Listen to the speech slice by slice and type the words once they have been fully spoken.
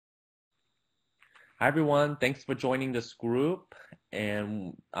Hi everyone, thanks for joining this group.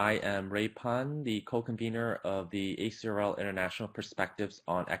 And I am Ray Pan, the co-convener of the ACRL International Perspectives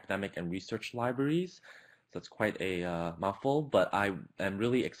on Academic and Research Libraries. So it's quite a mouthful, but I am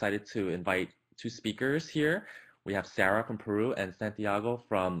really excited to invite two speakers here. We have Sarah from Peru and Santiago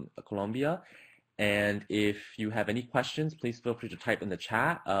from Colombia. And if you have any questions, please feel free to type in the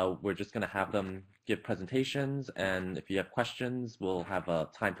chat. We're just going to have them give presentations, and if you have questions, we'll have a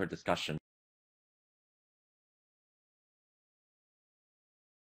time for discussion.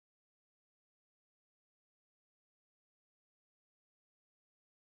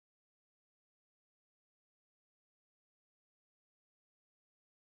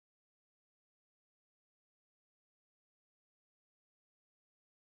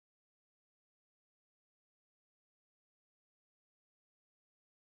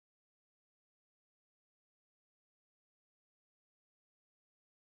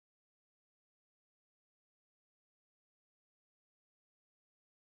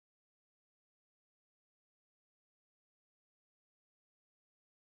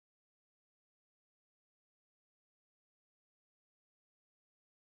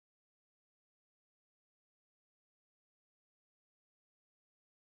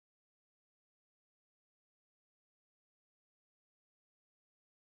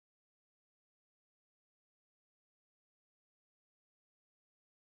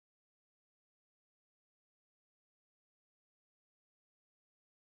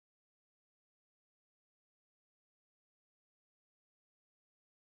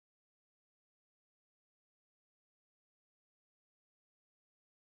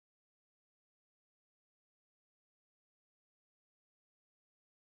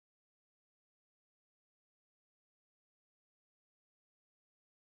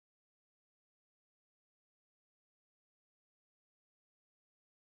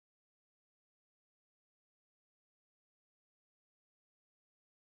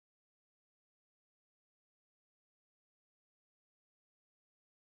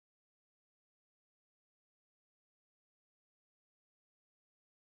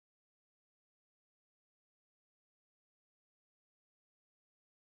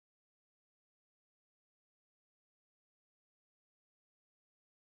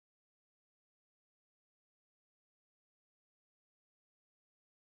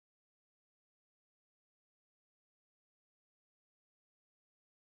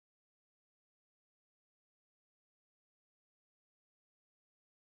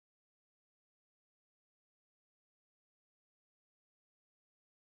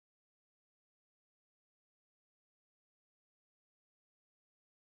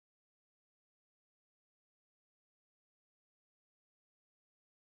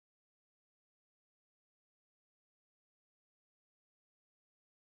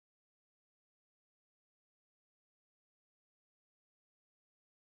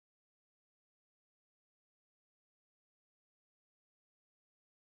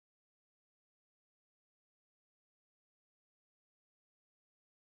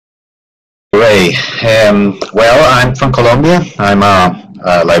 Ray. Well, I'm from Colombia. I'm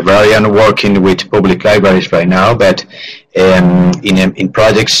a librarian working with public libraries right now, but in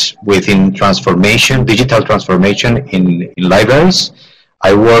projects within transformation, digital transformation in libraries.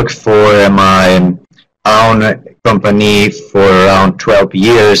 I work for my own company for around 12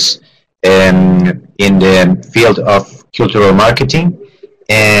 years in the field of cultural marketing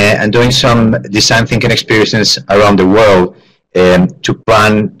and doing some design thinking experiences around the world to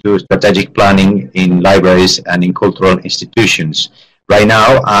plan, to strategic planning in libraries and in cultural institutions. Right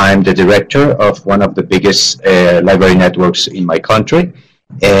now, I'm the director of one of the biggest library networks in my country,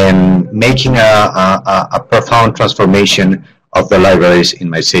 and making a profound transformation of the libraries in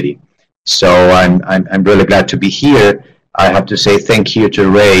my city. So I'm really glad to be here. I have to say thank you to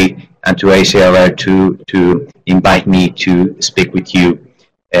Ray and to ACRL to invite me to speak with you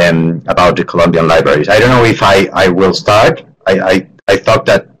about the Colombian libraries. I don't know if I will start. I thought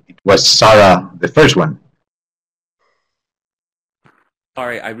that it was Sarah, the first one.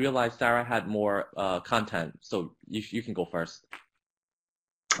 Sorry, I realized Sarah had more content, so you can go first.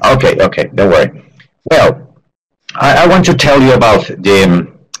 Okay, don't worry. Well, I want to tell you about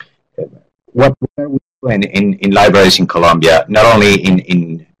what we do in libraries in Colombia, not only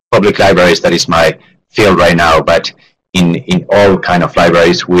in public libraries, that is my field right now, but in all kind of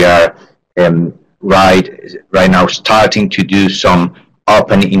libraries. We are right now starting to do some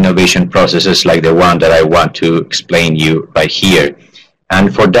open innovation processes like the one that I want to explain you right here.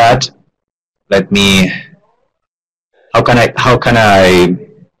 And for that, let me, how can I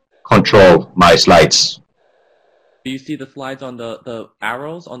control my slides? Do you see the slides on the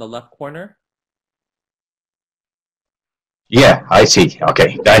arrows on the left corner? Yeah, I see.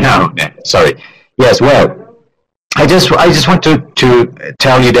 Okay, I know. Sorry. Yes. Well, I just want to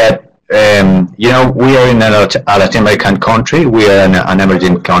tell you that we are in a Latin American country. We are an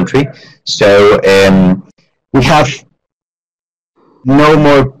emerging country, so we have no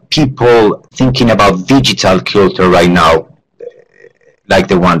more people thinking about digital culture right now, like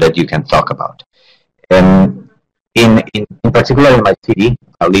the one that you can talk about. Um, in particular, in my city,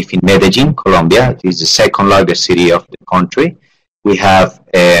 I live in Medellin, Colombia. It is the second largest city of the country. We have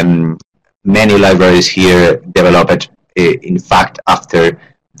many libraries here developed, in fact, after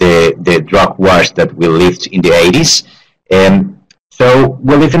the drug wars that we lived in the 80s. So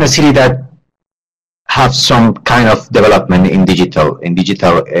we live in a city that have some kind of development in digital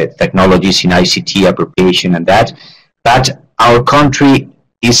technologies, in ICT appropriation and that. But our country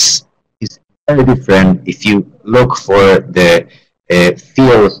is very different if you look for the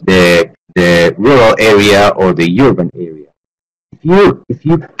fields, the rural area or the urban area. If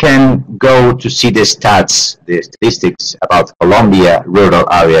you can go to see the stats, the statistics about Colombia rural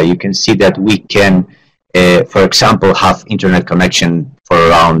area, you can see that we can, for example, have internet connection for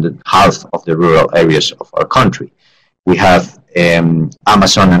around half of the rural areas of our country. We have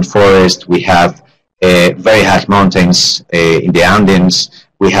Amazon and forest. We have very high mountains in the Andes.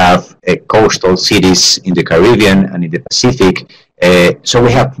 We have coastal cities in the Caribbean and in the Pacific. So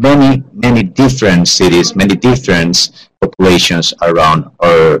we have many different cities, many different populations around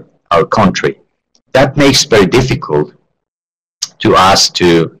our country. That makes very difficult to us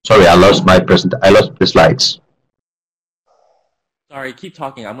to. Sorry, I lost my present. I lost the slides. Sorry, keep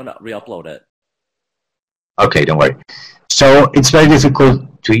talking. I'm gonna re-upload it. Okay, don't worry. So it's very difficult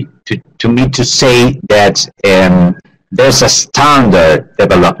to me to say that there's a standard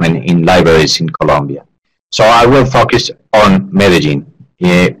development in libraries in Colombia. So I will focus on Medellin.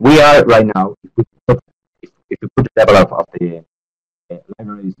 We are right now, if we put the level of the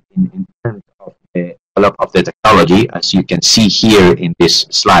libraries in terms of the develop of the technology, as you can see here in this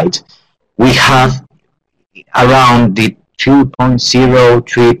slide, we have around the 2.0,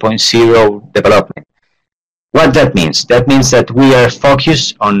 3.0 development. What that means? That means that we are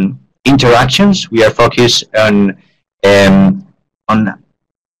focused on interactions. We are focused on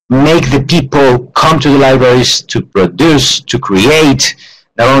make the people come to the libraries to produce, to create,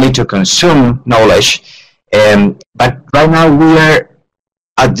 not only to consume knowledge. But right now we are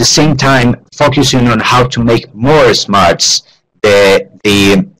at the same time focusing on how to make more smarts the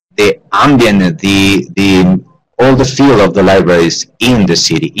ambient, the all the field of the libraries in the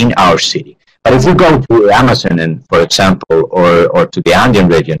city, in our city. But if you go to Amazon, and for example, or to the Andean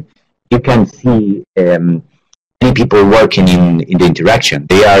region, you can see many people working in the interaction.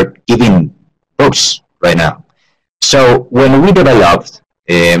 They are giving books right now. So when we developed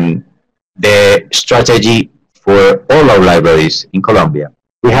the strategy for all our libraries in Colombia,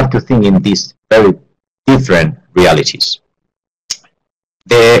 we have to think in these very different realities.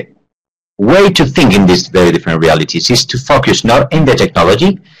 The way to think in these very different realities is to focus not in the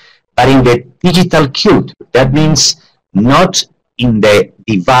technology, but in the digital culture. That means not in the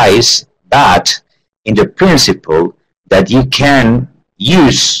device, but in the principle that you can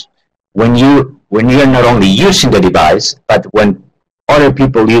use when you're not only using the device, but when other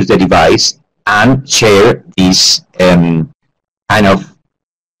people use the device and share these kind of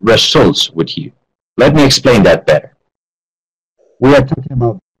results with you. Let me explain that better. We are talking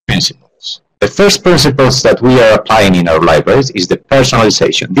about principles. The first principles that we are applying in our libraries is the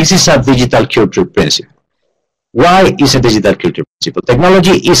personalization. This is a digital culture principle. Why is a digital culture principle?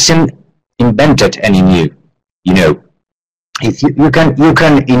 Technology isn't invented any new. You know, if you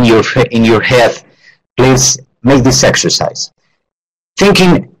can in your head, please make this exercise.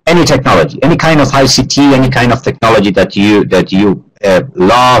 Thinking any technology, any kind of ICT, any kind of technology that you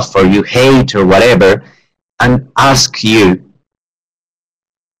love or you hate or whatever, and ask you,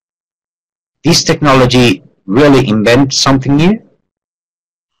 this technology really invent something new?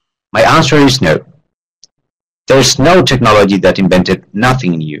 My answer is no. There's no technology that invented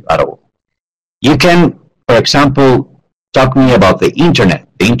nothing new at all. You can, for example, talk to me about the internet.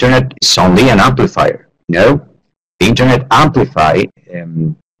 The internet is only an amplifier. No, the internet amplify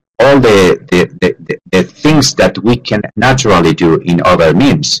all the things that we can naturally do in other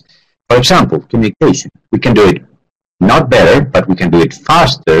means. For example, communication. We can do it not better, but we can do it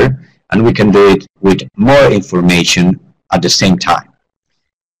faster, and we can do it with more information at the same time.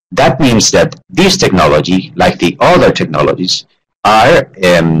 That means that this technology, like the other technologies, are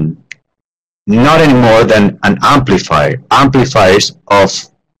not any more than an amplifiers of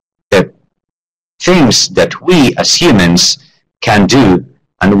the things that we as humans can do,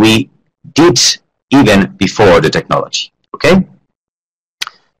 and we did even before the technology. Okay?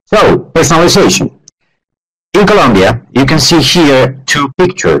 So, personalization. In Colombia, you can see here two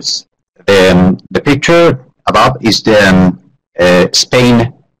pictures. The picture above is the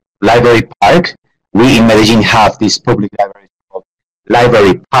Spain Library Park. We in Medellin have these public libraries called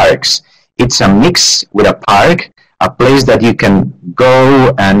library parks. It's a mix with a park, a place that you can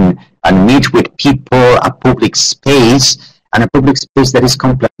go and meet with people, a public space, and a public space that is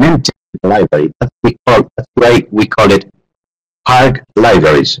complemented to the library. That's why we call it park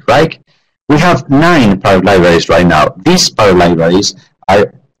libraries, right? We have 9 park libraries right now. These park libraries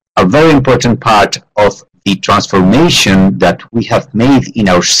are a very important part of the transformation that we have made in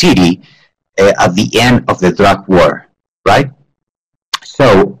our city at the end of the drug war, right?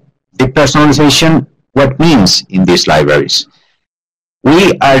 So the personalization, what means in these libraries?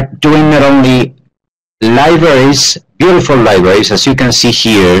 We are doing not only libraries, beautiful libraries, as you can see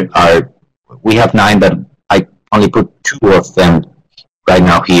here, we have 9, but I only put 2 of them right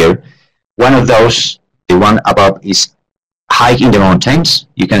now here. One of those, the one above, is hike in the mountains.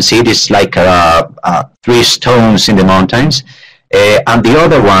 You can see it is like 3 stones in the mountains. And the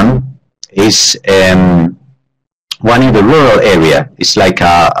other one is one in the rural area. It's like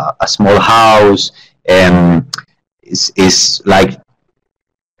a small house. It's like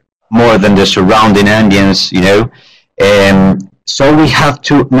more than the surrounding Indians, you know. So we have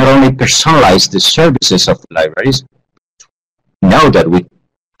to not only personalize the services of the libraries, know that we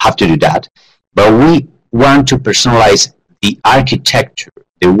have to do that, but we want to personalize the architecture,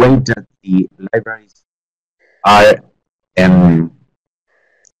 the way that the libraries are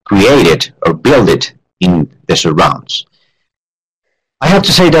created or built in the surrounds. I have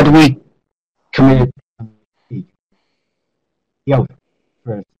to say that we committed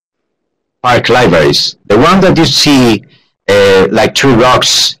park libraries. The one that you see like 2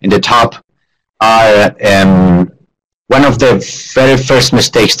 rocks in the top are one of the very first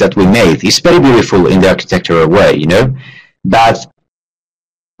mistakes that we made. It's very beautiful in the architectural way, you know, but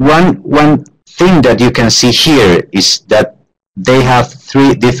one thing that you can see here is that they have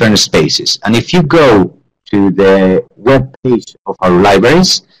 3 different spaces. And if you go to the web page of our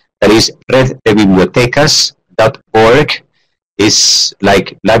libraries, that is reddebibliotecas.org, is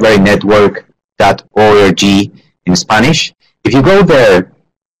like librarynetwork.org in Spanish. If you go there,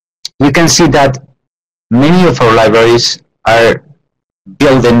 you can see that many of our libraries are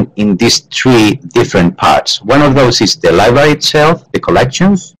building in these 3 different parts. One of those is the library itself, the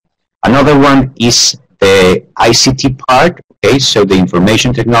collections. Another one is the ICT part, okay, so the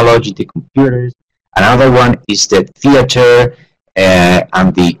information technology, the computers. Another one is the theater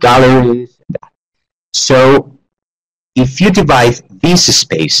and the galleries. So if you divide these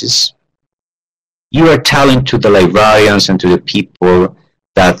spaces, you are telling to the librarians and to the people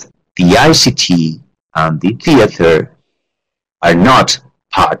that the ICT and the theater are not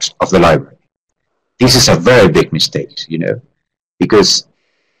part of the library. This is a very big mistake, you know, because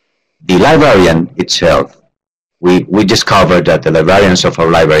the librarian itself, we discovered that the librarians of our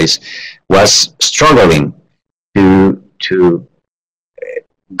libraries was struggling to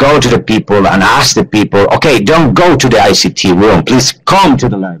go to the people and ask the people, okay, don't go to the ICT room, please come to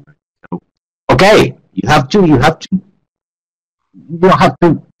the library. So, okay, you don't have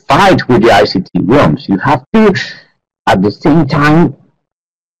to fight with the ICT rooms. You have to, at the same time,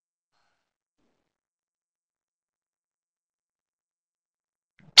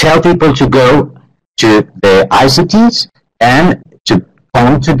 tell people to go to the ICTs and to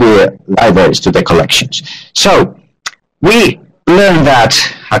come to the libraries, to the collections. So we learned that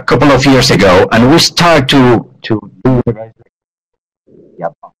a couple of years ago, and we start to do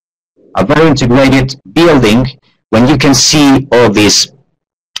a very integrated building when you can see all these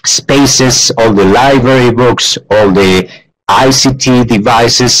spaces, all the library books, all the ICT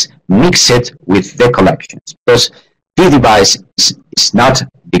devices, mix it with the collections. Because the device is not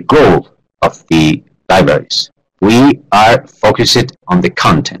the goal of the libraries. We are focused on the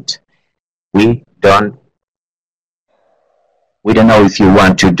content. We don't know if you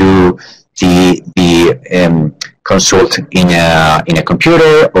want to do the consult in a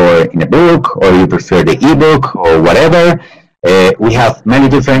computer or in a book, or you prefer the ebook or whatever. We have many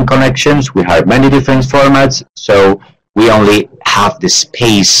different connections. We have many different formats. So we only have the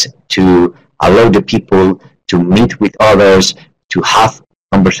space to allow the people to meet with others, to have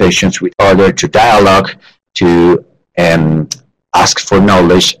conversations with others, to dialogue, to ask for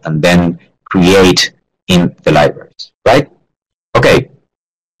knowledge, and then create in the libraries, right? Okay,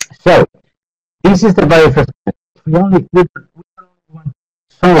 so this is the very first step. We only want to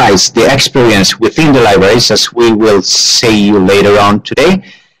summarize the experience within the libraries, as we will say you later on today,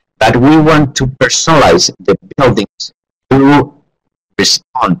 but we want to personalize the buildings to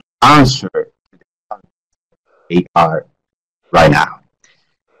respond, answer they are right now.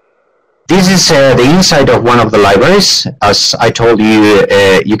 This is the inside of one of the libraries. As I told you,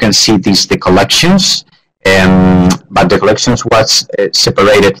 you can see the collections, but the collections was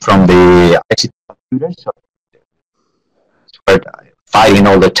separated from the ICT computers. So we're fighting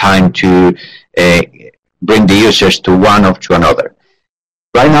all the time to bring the users to one or to another.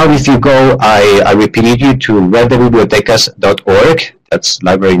 Right now, if you go, I repeated you to reddebibliotecas.org. That's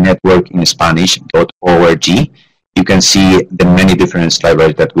library network in Spanish.org. You can see the many different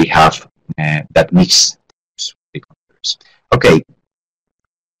libraries that we have that mix the computers. Okay,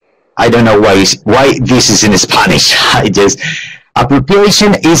 I don't know why this is in Spanish.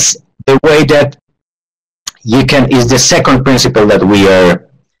 Appropriation is the way that you can, is the second principle that we are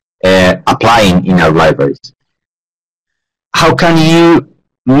applying in our libraries. How can you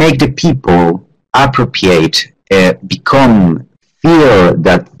make the people appropriate, feel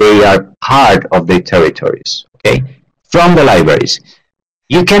that they are part of the territories, okay, from the libraries?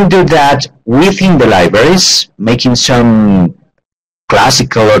 You can do that within the libraries, making some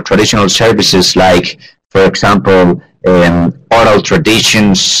classical or traditional services like, for example, oral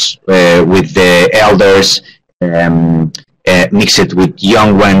traditions with the elders, mix it with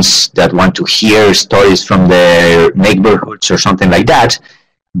young ones that want to hear stories from their neighborhoods or something like that.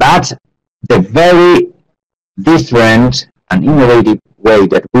 But the very different and innovative way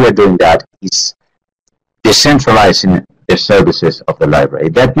that we are doing that is decentralizing the services of the library.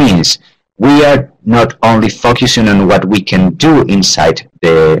 That means we are not only focusing on what we can do inside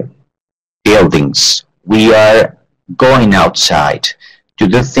the buildings, we are going outside to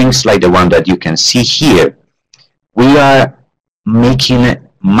do things like the one that you can see here. We are making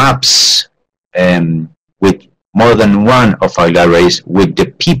maps with more than one of our libraries with the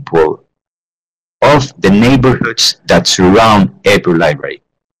people of the neighborhoods that surround every library.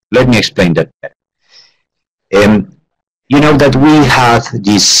 Let me explain that better. You know that we had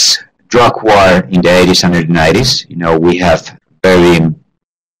this drug war in the 80s and early 90s. You know, we have very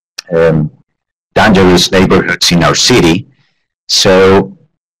dangerous neighborhoods in our city. So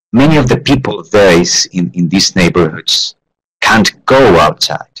many of the people there in these neighborhoods can't go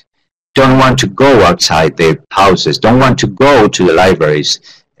outside, don't want to go outside their houses, don't want to go to the libraries.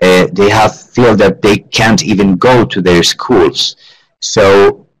 They feel that they can't even go to their schools.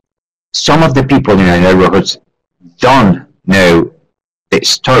 So some of the people in our neighborhoods don't know the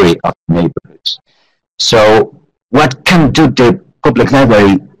story of neighborhoods. So what can do the public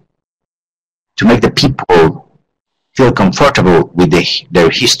library to make the people feel comfortable with their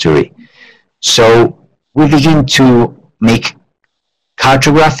history? So we begin to make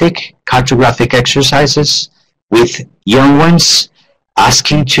cartographic exercises with young ones,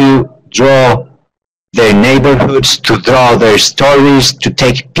 asking to draw their neighborhoods, to draw their stories, to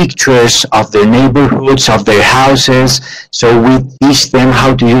take pictures of their neighborhoods, of their houses. So we teach them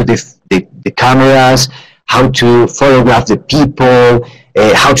how to use the cameras, how to photograph the people,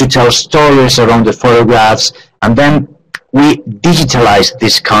 how to tell stories around the photographs, and then we digitalize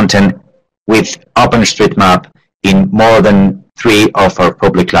this content with OpenStreetMap in more than 3 of our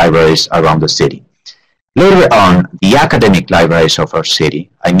public libraries around the city. Later on, the academic libraries of our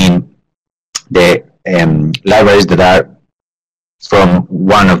city, I mean the libraries that are from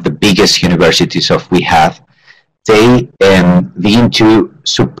one of the biggest universities we have, they begin to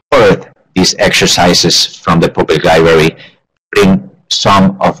support these exercises from the public library, bring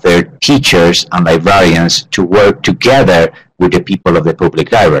some of their teachers and librarians to work together with the people of the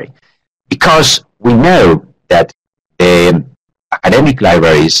public library. Because we know that the academic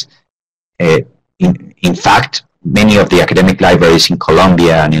libraries, in fact, many of the academic libraries in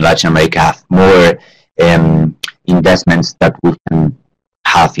Colombia and in Latin America have more investments that we can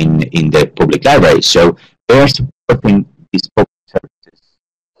have in the public libraries. So they are supporting these public services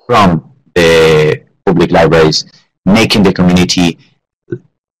from the public libraries, making the community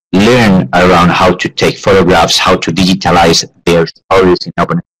learn around how to take photographs, how to digitalize their stories in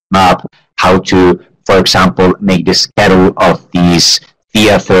OpenStreetMap, how to, for example, make the schedule of these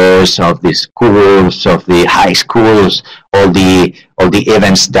theaters, of the schools, of the high schools, all the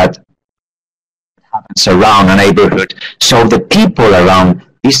events that happens around a neighborhood. So the people around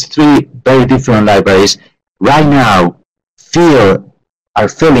these 3 very different libraries right now are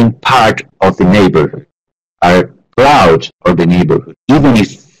feeling part of the neighborhood, are proud of the neighborhood. Even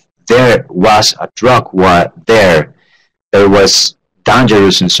if there was a drug war there was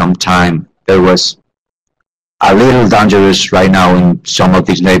dangerous in some time, there was a little dangerous right now in some of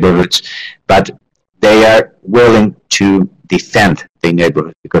these neighborhoods, but they are willing to defend the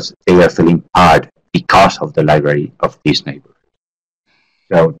neighborhood because they are feeling part because of the library of this neighborhood.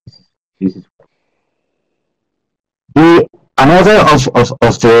 So this is another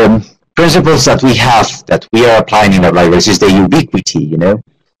of the principles that we have that we are applying in our libraries is the ubiquity, you know.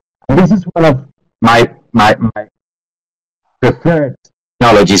 And this is one of my preferred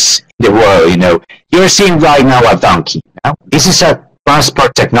technologies in the world, you know. You're seeing right now a donkey. Now, this is a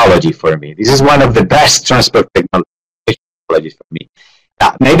transport technology for me. This is one of the best transport technologies for me.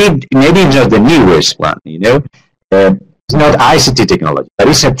 Maybe it's not the newest one, you know. It's not ICT technology, but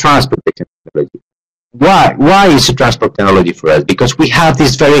it's a transport technology. Why? Why is it transport technology for us? Because we have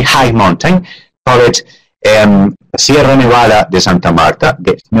this very high mountain called Sierra Nevada de Santa Marta,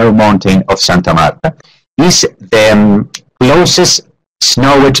 the snow mountain of Santa Marta, is the closest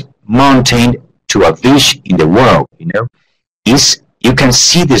snowed mountain to a beach in the world. You know, you can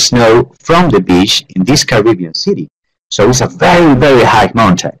see the snow from the beach in this Caribbean city. So it's a very, very high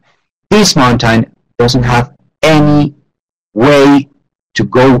mountain. This mountain doesn't have any way to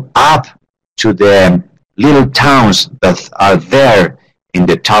go up to the little towns that are there in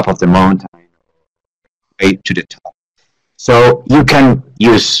the top of the mountain, way to the top. So you can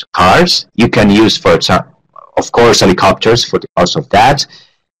use cars, you can use, for example, of course, helicopters for the cost of that,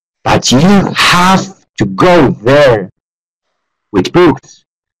 but you have to go there with books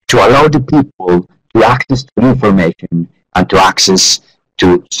to allow the people to access to information and to access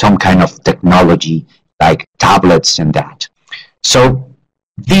to some kind of technology like tablets and that. So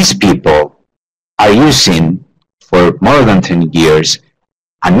these people are using for more than 10 years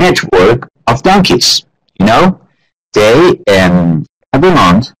a network of donkeys. You know, they every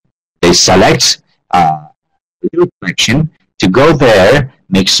month they select a little collection to go there,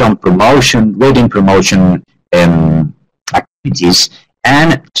 make some promotion, reading promotion activities,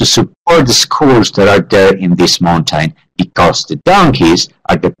 and to support the schools that are there in this mountain, because the donkeys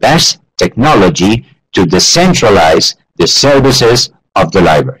are the best technology to decentralize the services of the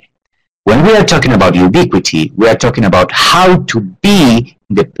library. When we are talking about ubiquity, we are talking about how to be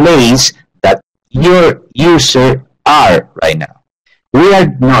in the place that your user are right now. We are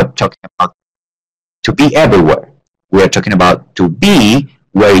not talking about to be everywhere. We are talking about to be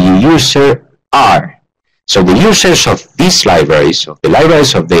where your user are. So the users of these libraries, of the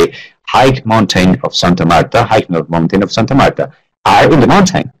libraries of the high mountain of Santa Marta, high north mountain of Santa Marta, are in the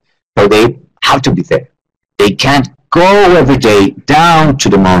mountain. So they have to be there. They can't go every day down to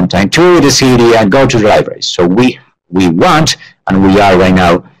the mountain, to the city, and go to the libraries. So we want, and we are right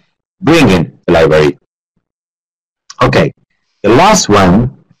now, bringing the library. Okay, the last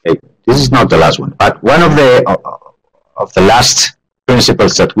one, this is not the last one, but one of the last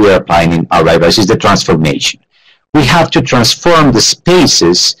principles that we are applying in our libraries is the transformation. We have to transform the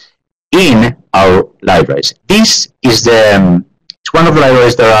spaces in our libraries. This is it's one of the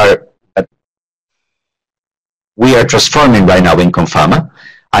libraries that we are transforming right now in Confama.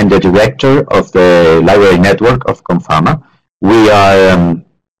 I'm the director of the library network of Confama. We are,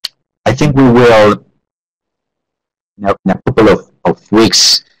 I think we will, in a couple of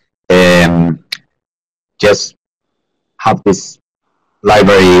weeks, just have this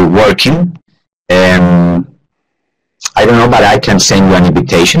library working. I don't know, but I can send you an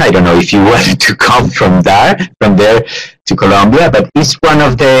invitation. I don't know if you wanted to come from there to Colombia, but it's one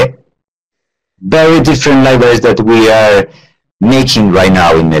of the very different libraries that we are making right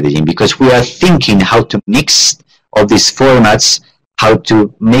now in Medellin, because we are thinking how to mix all these formats, how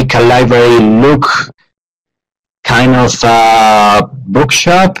to make a library look kind of a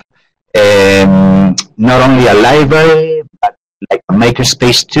bookshop, not only a library, but like a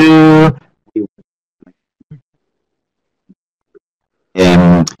makerspace too.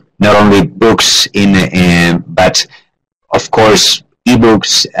 Not only books but of course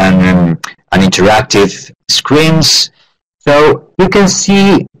ebooks and interactive screens. So you can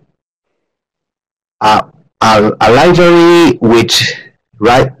see a library which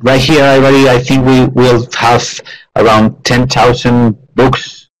right here, library, I think we will have around 10,000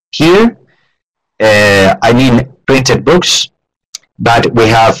 books here. I mean printed books, but we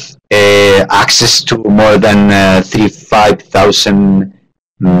have access to more than 35,000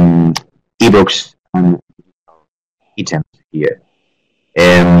 ebooks and items here.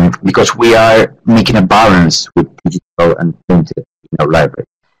 Because we are making a balance with digital and printed in our library.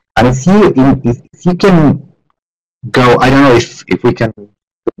 And if you can go, I don't know if we can,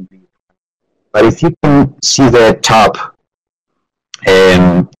 but if you can see the top,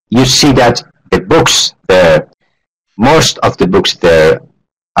 you see that the books there, most of the books there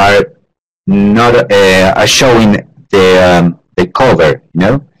are not are showing the cover, you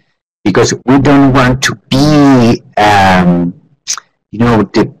know, because we don't want to be you know,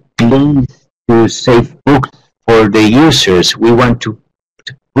 the place to save books for the users. We want to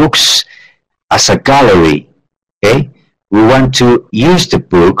put books as a gallery. Okay, we want to use the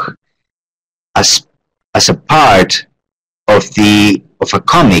book as a part of a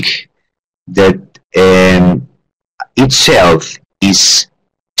comic that itself is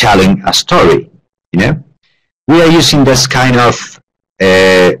telling a story. You know, we are using this kind of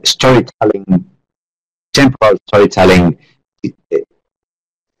storytelling, temporal storytelling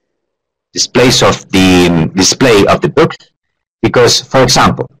displays of the display of the books, because, for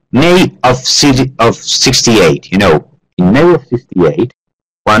example, May of 68, you know, in May of 68,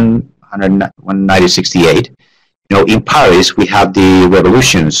 1968, you know, in Paris we have the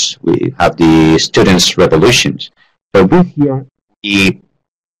revolutions, we have the students' revolutions. So this year we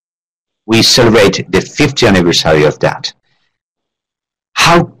celebrate the 50th anniversary of that.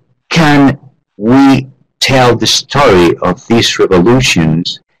 How can we tell the story of these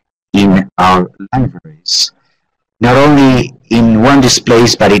revolutions in our libraries? Not only in one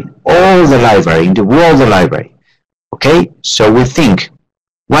displays, but in all the library, in the world of the library. Okay, so we think,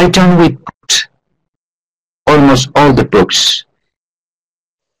 why don't we put almost all the books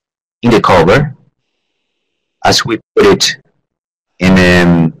in the cover, as we put it in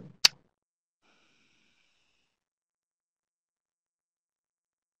the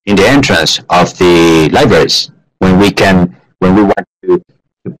entrance of the libraries, when we want to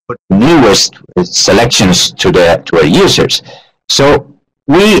put newest selections to our users. So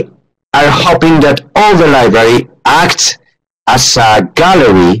we are hoping that all the library acts as a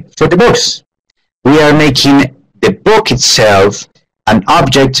gallery for the books. We are making the book itself an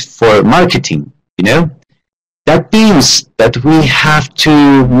object for marketing, you know. That means that we have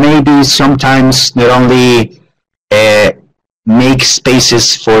to maybe sometimes not only make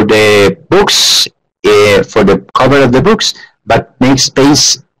spaces for the books, for the cover of the books, but make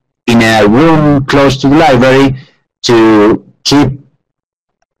space in a room close to the library to keep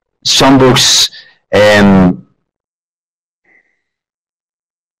some books. I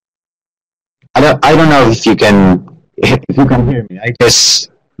don't know if you can hear me. I just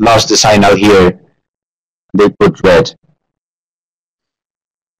lost the signal here. They put red.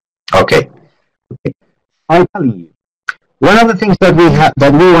 Okay. I'm telling you. One of the things that we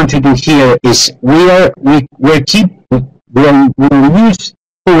want to do here is we will use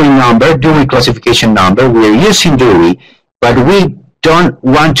Dewey number, Dewey classification number. We're using Dewey, but we don't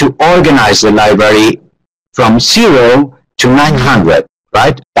want to organize the library from 0 to 900,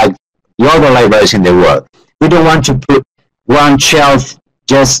 right? Like the other libraries in the world. We don't want to put one shelf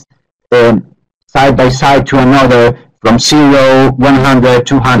just side by side to another from 0, 100,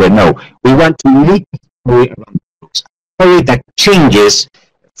 200. No, we want to lead the story around the books. A story that changes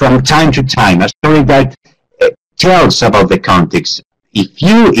from time to time, a story that tells about the context.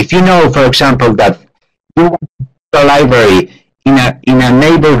 If you know, for example, that you want a library in a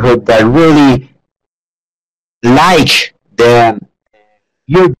neighborhood that really like the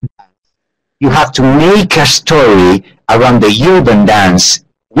urban dance, you have to make a story around the urban dance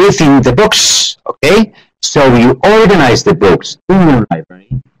within the books. Okay, so you organize the books in your library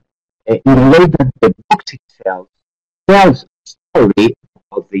in a way that the book itself tells a story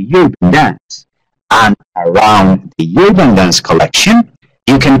of the urban dance. And around the urban dance collection,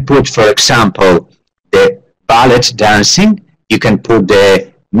 you can put, for example, the ballet dancing, you can put the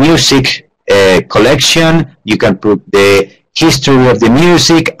music collection, you can put the history of the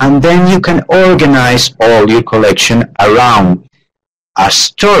music, and then you can organize all your collection around a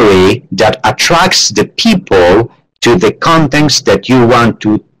story that attracts the people to the contents that you want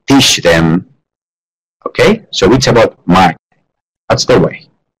to teach them. Okay, so it's about marketing. That's the way.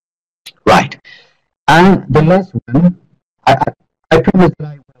 Right. And the last one, I promise that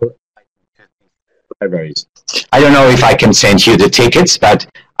I will libraries. I don't know if I can send you the tickets, but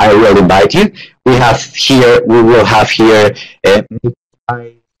I will invite you. We will have here another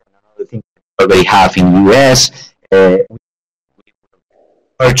thing we already have in US.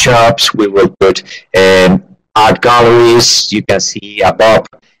 Workshops. We will put art galleries. You can see above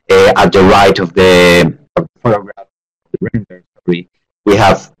at the right of the photograph, the render.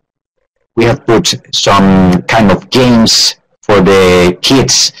 We have put some kind of games for the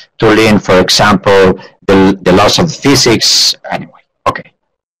kids to learn, for example, the laws of physics. Anyway, okay.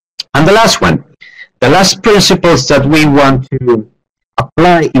 And the last one, the last principles that we want to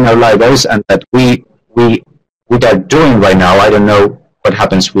apply in our libraries and that we are doing right now. I don't know what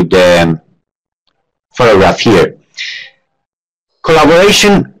happens with the photograph here.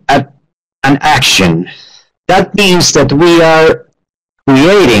 Collaboration and action. That means that we are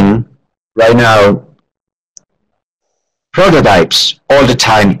creating right now prototypes all the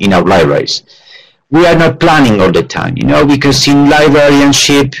time in our libraries. we are not planning all the time, because in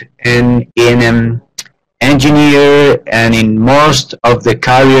librarianship and in engineer and in most of the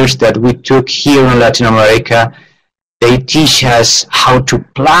careers that we took here in Latin America, they teach us how to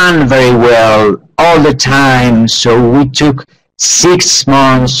plan very well all the time. So we took 6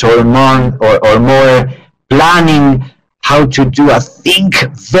 months or a month or more planning how to do a thing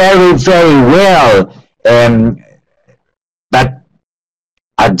very, very well. But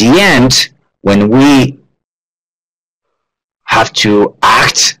at the end, when we have to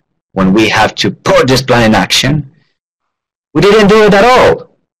act, when we have to put this plan in action, we didn't do it at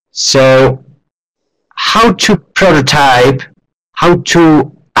all. So how to prototype, how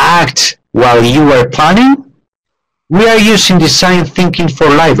to act while you are planning? We are using design thinking for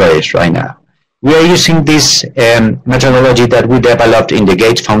libraries right now. We are using this methodology that we developed in the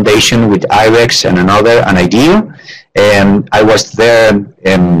Gates Foundation with IREX and an IDEO. I was there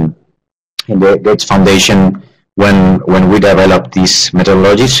in the Gates Foundation when we developed this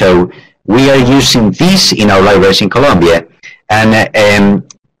methodology. So we are using this in our libraries in Colombia. And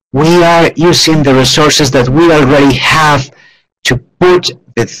we are using the resources that we already have to put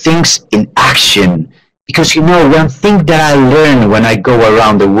the things in action. Because one thing that I learn when I go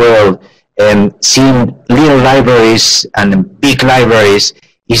around the world and seeing little libraries and big libraries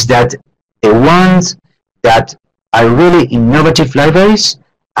is that the ones that are really innovative libraries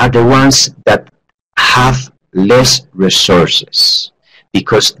are the ones that have less resources,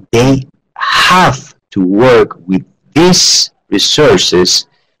 because they have to work with these resources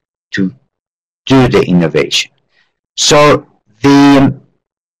to do the innovation. So the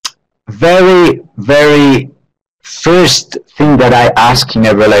very, very first thing that I ask in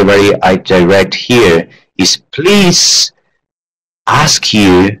every library I direct here is, please ask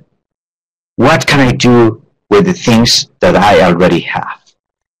you, what can I do with the things that I already have?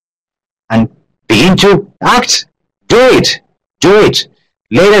 And begin to act. Do it.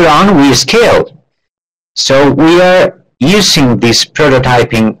 Later on, we scale. So we are using this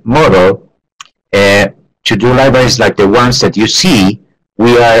prototyping model to do libraries like the ones that you see.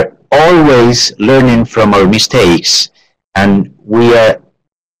 We are always learning from our mistakes, and we are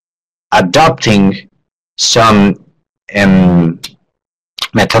adopting some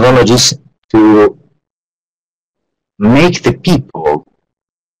methodologies to make the people,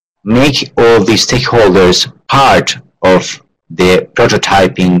 make all the stakeholders part of the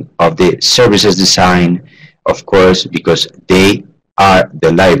prototyping of the services design, of course, because they are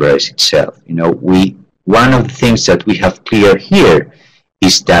the libraries itself. One of the things that we have clear here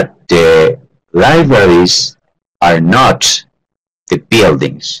is that the libraries are not the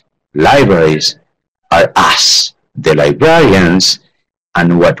buildings. Libraries are us, the librarians,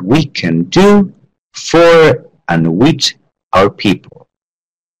 and what we can do for and with our people.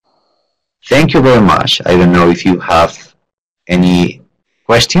 Thank you very much. I don't know if you have any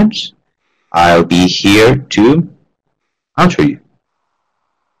questions. I'll be here to answer you.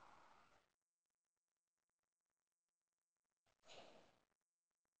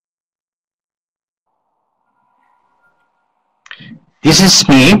 This is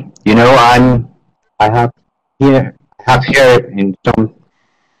me. I have here in some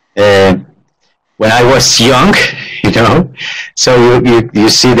when I was young, So you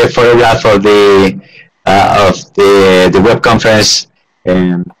see the photograph of the web conference,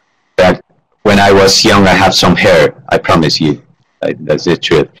 that when I was young I have some hair. I promise you, that's the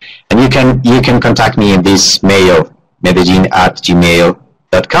truth. And you can contact me in this mail,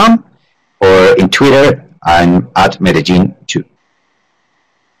 medellin@gmail.com, or in Twitter I'm at Medellin too.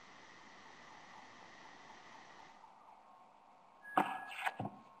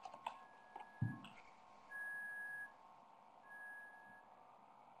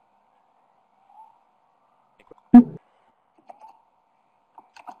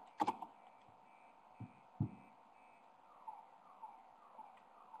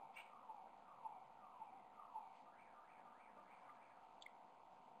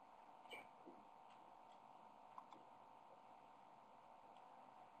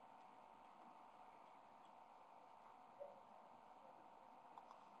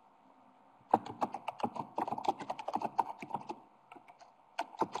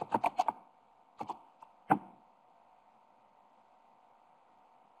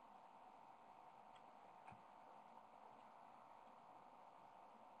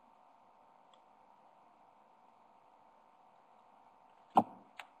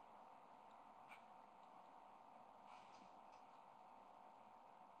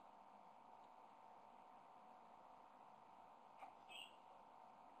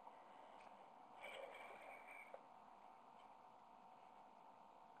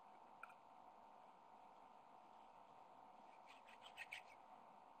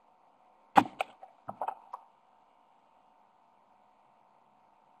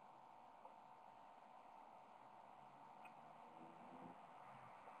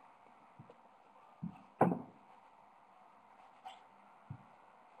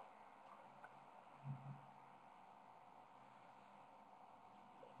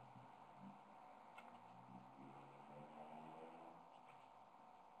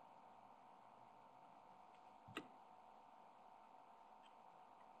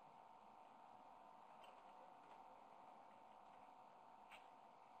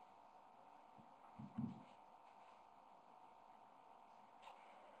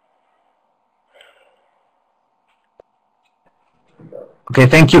 Okay,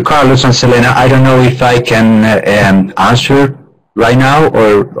 thank you, Carlos and Selena. I don't know if I can answer right now,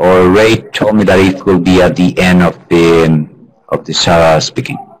 or Ray told me that it will be at the end of this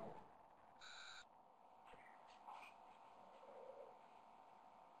speaking.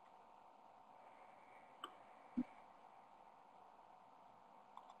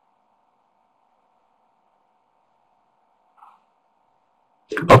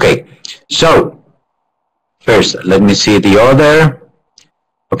 Okay, so first, let me see the order.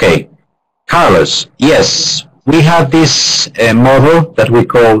 Okay, Carlos, yes, we have this model that we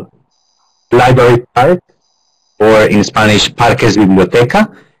call library park, or in Spanish, Parques Biblioteca,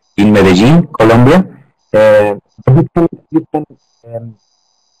 in Medellin, Colombia. Um,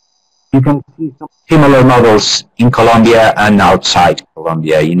 you can see some similar models in Colombia and outside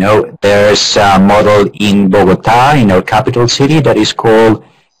Colombia. You know, there's a model in Bogota, in our capital city, that is called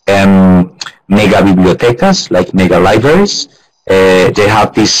mega bibliotecas, like mega libraries. They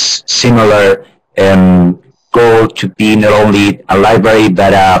have this similar goal to be not only a library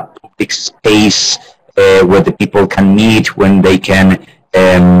but a public space where the people can meet, when they can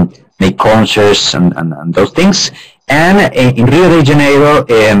make concerts and those things. And in Rio de Janeiro,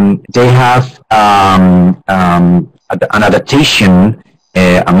 they have an adaptation,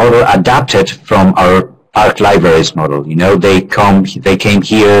 a model adapted from our park libraries model. You know, they came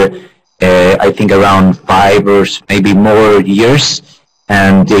here, I think around 5 or maybe more years,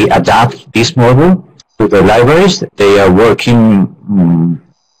 and they adapt this model to the libraries. They are working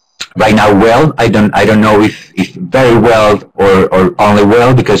right now well. I don't know if very well or only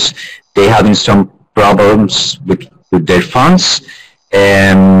well, because they having some problems with their funds.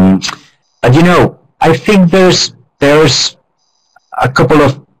 But you know, I think there's a couple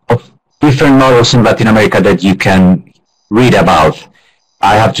of different models in Latin America that you can read about.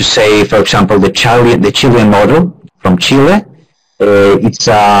 I have to say, for example, the Chilean model from Chile. It's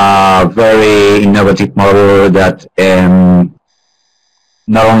a very innovative model that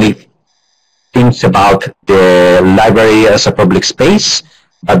not only thinks about the library as a public space,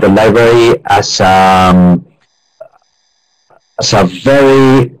 but the library as a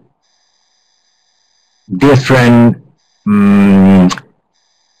very different,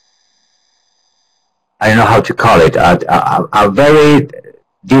 I don't know how to call it, a very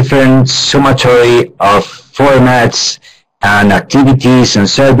different summatory of formats and activities and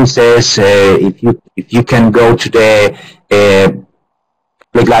services. If you can go to the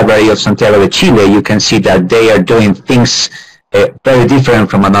Public Library of Santiago de Chile, you can see that they are doing things very different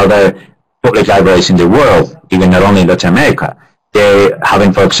from another public libraries in the world, even not only in Latin America. They're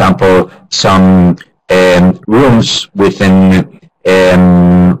having, for example, some rooms within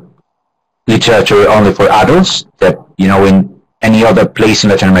literature only for adults that, you know, in any other place in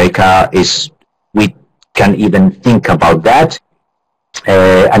Latin America we can even think about that.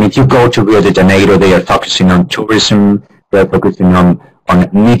 And if you go to Rio de Janeiro, they are focusing on tourism, they're focusing on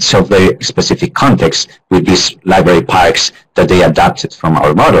needs of very specific context with these library parks that they adapted from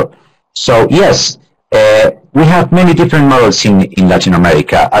our model. So yes, we have many different models in Latin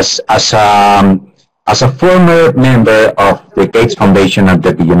America. As a former member of the Gates Foundation and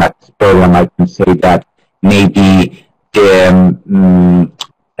the Billionaires Program, I can say that maybe the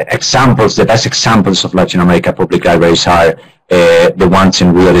examples, the best examples of Latin America public libraries are the ones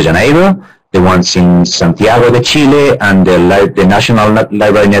in Rio de Janeiro, the ones in Santiago de Chile, and the National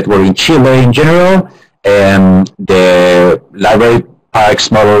Library Network in Chile in general, the library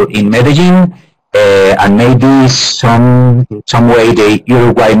parks model in Medellin, and maybe some way the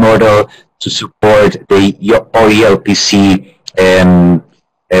Uruguay model to support the OELPC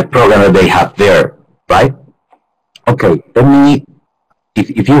program that they have there, right? Okay, let me,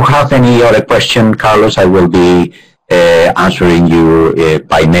 if you have any other question, Carlos, I will be answering you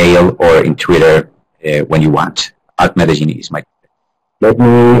by mail or in Twitter when you want. At Medellin is my. Let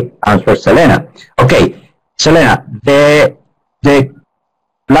me answer Selena. Okay, Selena, the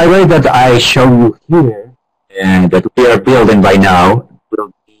library that I show you here and that we are building right now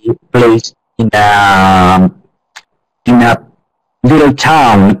will be placed in a little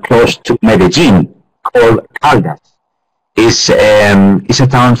town close to Medellin called Caldas. It's a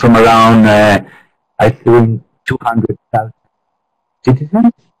town from around I think 200,000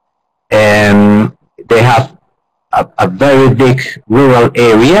 citizens. They have a very big rural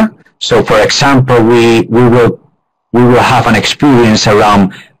area. So, for example, we will have an experience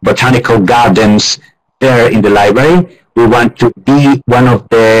around botanical gardens there in the library. We want to be one of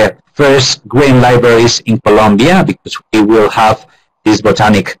the first green libraries in Colombia, because we will have this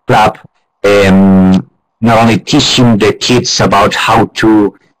botanic club, not only teaching the kids about how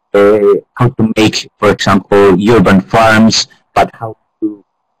to make, for example, urban farms but how to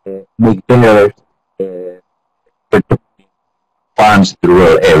make better farms in the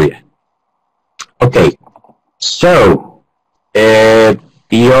rural area. Okay, so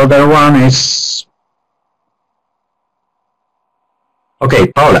the other one is okay,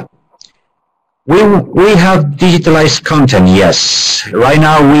 Paula. We have digitalized content. Yes, right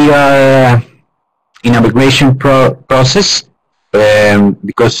now we are in a migration process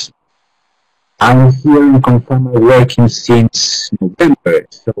because I'm here in Confirma working since November,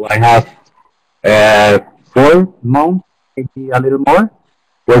 so I have 4 months, maybe a little more,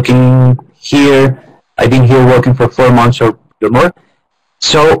 working here. I've been here working for 4 months or a little more.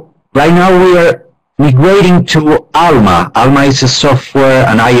 So right now we are migrating to Alma. Alma is a software,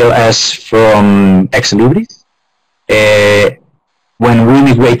 an ILS from Exlibris. When we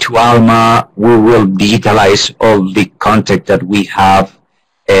migrate to Alma, we will digitalize all the content that we have,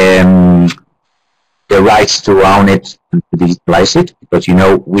 the rights to own it and to digitalize it, because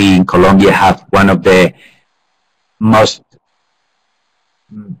we in Colombia have one of the most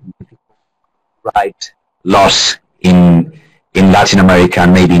right laws in Latin America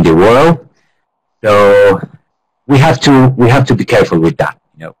and maybe in the world. So we have to be careful with that,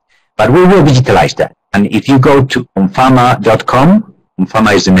 But we will digitalize that. And if you go to confama.com,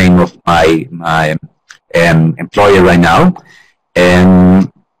 Confama is the name of my employer right now,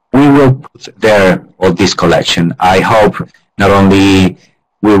 and we will put there all this collection. I hope not only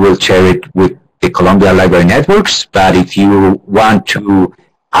we will share it with the Columbia Library Networks, but if you want to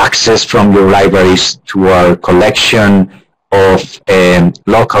access from your libraries to our collection of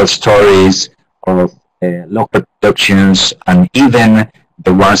local stories, of local productions, and even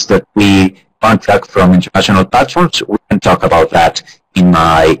the ones that we contract from international platforms, we can talk about that in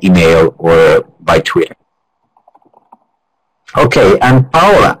my email or by Twitter. Okay, and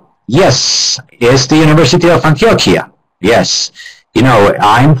Paola, yes, it's the University of Antioquia. Yes,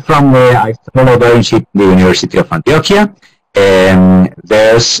 I'm from I studied internship in the University of Antioquia.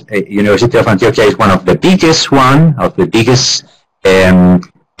 There's University of Antioquia is one of the biggest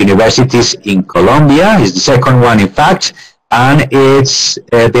universities in Colombia. It's the second one, in fact, and it's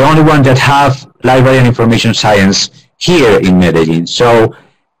the only one that have library and information science here in Medellin. So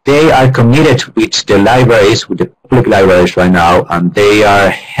they are committed with the libraries, with the public libraries right now, and they are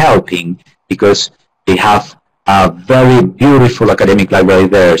helping because they have a very beautiful academic library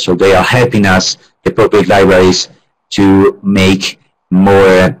there. So they are helping us, the public libraries, to make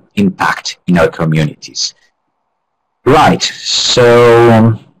more impact in our communities. Right,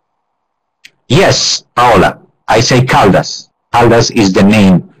 so yes, Paola, I say Caldas. Caldas is the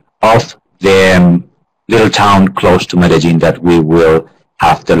name of the little town close to Medellin that we will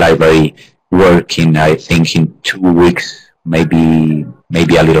have the library working, I think, in 2 weeks, maybe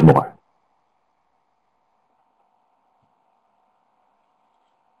a little more.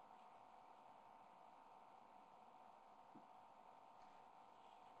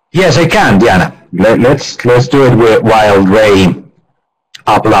 Yes, I can, Diana. Let's do it while Ray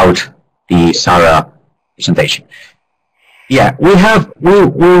upload the Sarah presentation. Yeah, we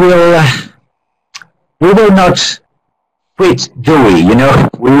will not quit, do we?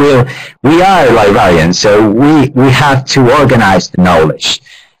 We are librarians, so we have to organize the knowledge.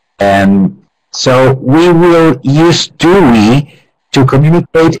 So we will use Dewey to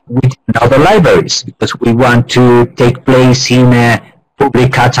communicate with other libraries because we want to take place in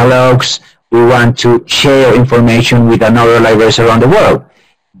public catalogs. We want to share information with other libraries around the world.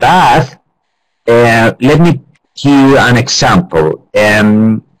 But let me give you an example.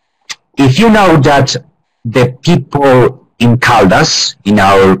 If you know that the people in Caldas, in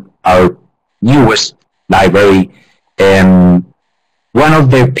our newest library, one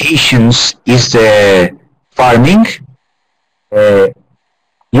of their patients is the farming,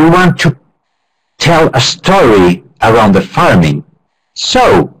 you want to tell a story around the farming.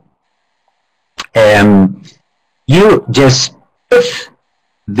 So you just put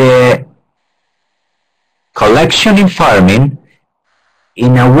the collection in farming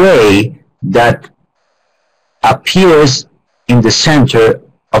in a way that appears in the center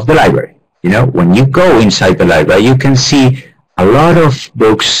of the library. When you go inside the library, you can see a lot of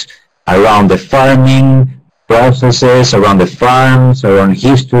books around the farming processes, around the farms, around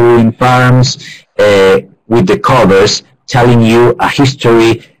history in farms, with the covers telling you a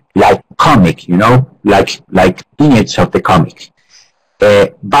history like comic, like minutes of the comic.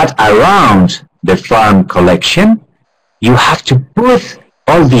 But around the farm collection, you have to put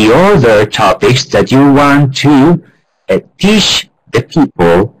all the other topics that you want to teach the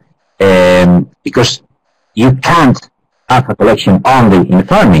people, because you can't have a collection only in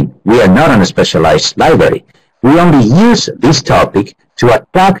farming. We are not on a specialized library. We only use this topic to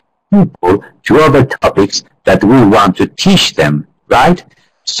attract people to other topics that we want to teach them, right?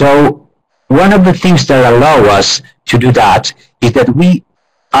 So one of the things that allow us to do that is that we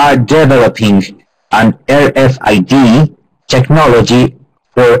are developing an RFID technology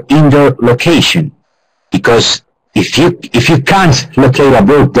for indoor location. Because if you can't locate a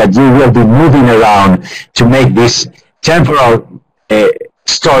book that you will be moving around to make these temporal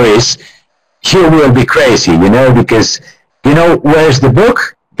stories, you will be crazy, because where's the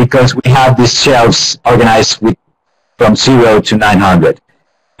book? Because we have these shelves organized with from 0 to 900.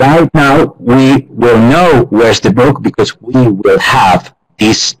 Right now, we will know where's the book because we will have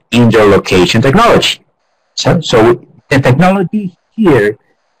this indoor location technology. So the technology here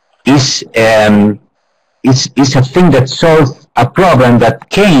is is a thing that solves a problem that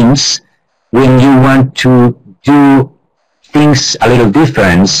comes when you want to do things a little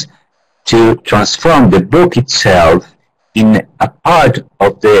different to transform the book itself in a part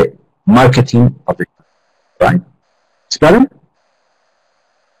of the marketing of the right? Is better?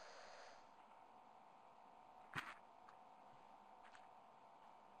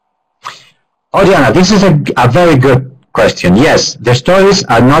 Oh, Diana, this is a very good question. Yes, the stories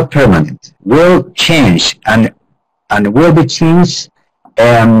are not permanent. Will change and will be changed.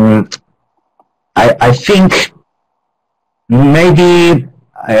 Um, I think maybe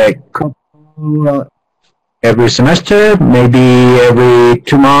a couple every semester, maybe every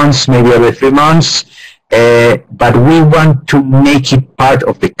 2 months, maybe every 3 months. But we want to make it part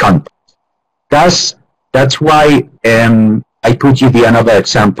of the content. That's that's why I put you the another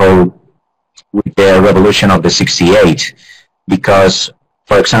example with the revolution of the 68, because,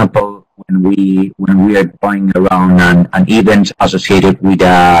 for example, when we are going around an event associated with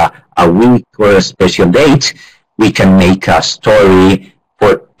a week or a special date, we can make a story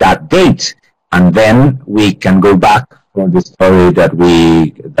for that date, and then we can go back for the story that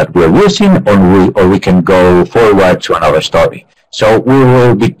we're using, or we can go forward to another story. So we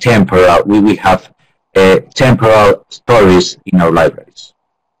will be temporal. We will have temporal stories in our libraries.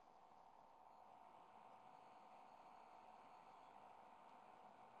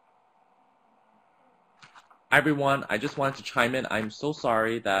 Hi everyone, I just wanted to chime in. I'm so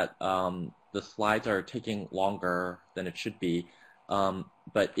sorry that the slides are taking longer than it should be.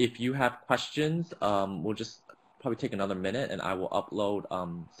 But if you have questions, we'll just probably take another minute and I will upload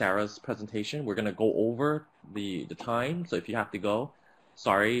Sarah's presentation. We're going to go over the time, so if you have to go,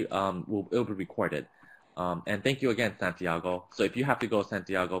 sorry, it'll be recorded. And thank you again, Santiago. So if you have to go,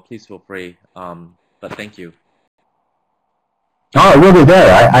 Santiago, please feel free. But thank you. Oh, really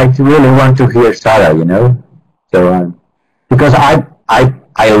there. I really want to hear Sarah. So, because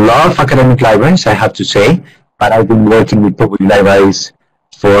I love academic libraries, I have to say, but I've been working with public libraries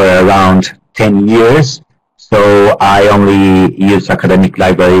for around 10 years. So I only use academic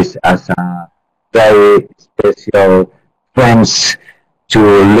libraries as a very special friends to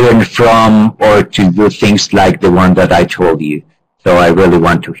learn from or to do things like the one that I told you. So I really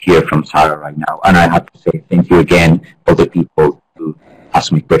want to hear from Sarah right now. And I have to say thank you again for the people who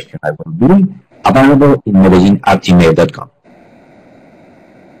ask me questions. I will be available in Medellin@gmail.com.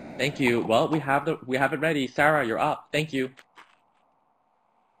 Thank you. Well, we have it ready. Sarah, you're up. Thank you.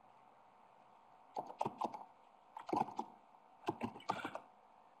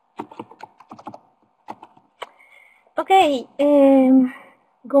 Okay,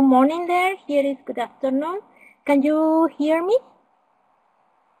 good morning there. Here is good afternoon. Can you hear me?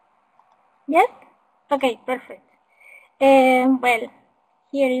 Yes? Okay, perfect. Well,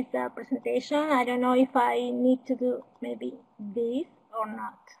 here is the presentation. I don't know if I need to do maybe this or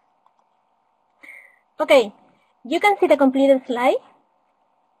not. Okay, you can see the completed slide.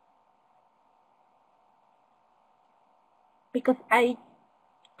 Because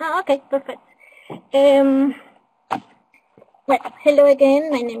okay, perfect. Well, hello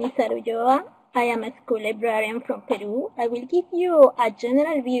again. My name is Saruyoa. I am a school librarian from Peru. I will give you a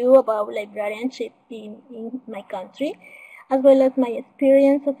general view about librarianship in my country, as well as my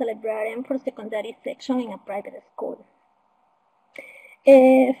experience as a librarian for secondary section in a private school.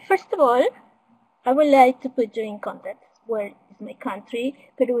 First of all, I would like to put you in context. Where is my country?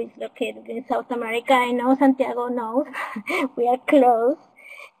 Peru is located in South America. I know Santiago knows. We are close.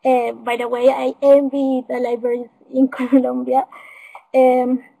 By the way, I envy the libraries in Colombia.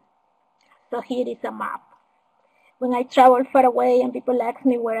 So here is a map. When I travel far away and people ask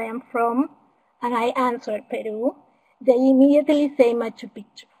me where I am from, and I answer Peru, they immediately say Machu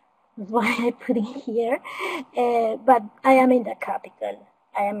Picchu. That's why I put it here. But I am in the capital.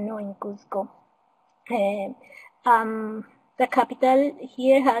 I am not in Cusco. The capital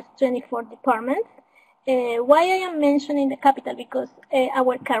here has 24 departments. Why I am mentioning the capital? Because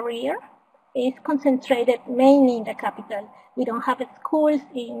our career is concentrated mainly in the capital. We don't have schools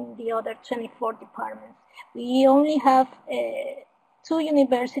in the other 24 departments. We only have 2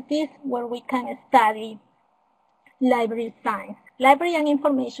 universities where we can study library science, library and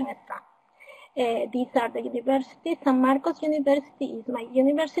information science. These are the universities. San Marcos University is my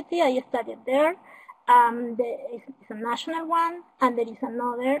university. I studied there. It's a national one, and there is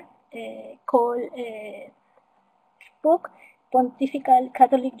another called PUC, Pontifical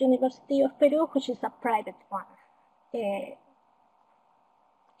Catholic University of Peru, which is a private one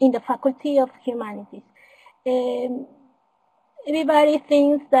in the Faculty of Humanities. Everybody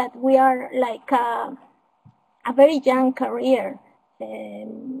thinks that we are like a very young career.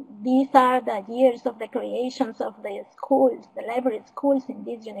 These are the years of the creations of the schools, the library schools in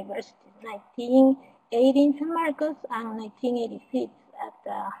these universities, 1980 in San Marcos and 1986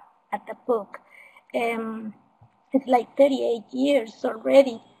 at the PUC. It's like 38 years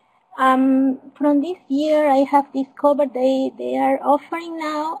already. From this year, I have discovered they are offering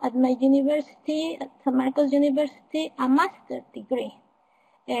now at my university, at San Marcos University, a master's degree.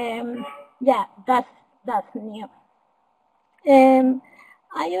 Yeah, that's new.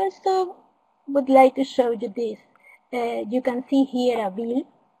 I also would like to show you this. You can see here a bill.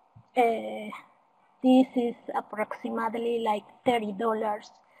 This is approximately like $30.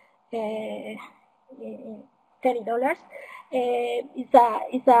 $30. It's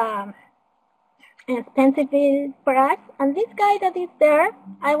a expensive bill for us. And this guy that is there,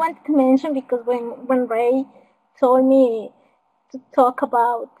 I wanted to mention because when Ray told me to talk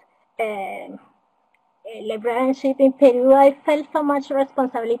about librarianship in Peru, I felt so much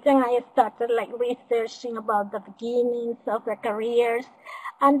responsibility, and I started like researching about the beginnings of the careers.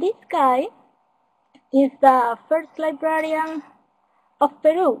 And this guy is the first librarian of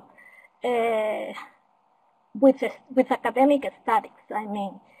Peru with academic statics. I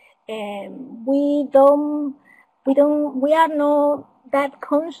mean, we are not that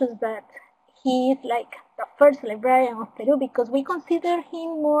conscious that he is like the first librarian of Peru, because we consider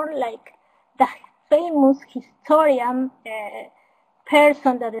him more like the famous historian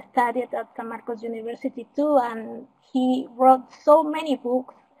person that studied at San Marcos University too, and he wrote so many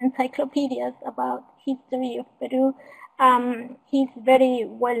books, encyclopedias about history of Peru. He's very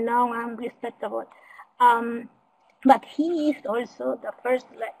well known and respectable. But he is also the first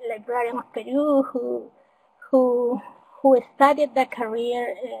librarian of Peru who studied the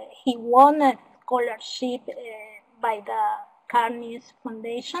career. He won a scholarship by the Carnegie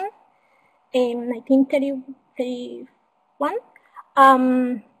Foundation in 1931.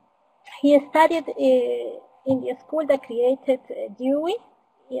 He studied in the school that created Dewey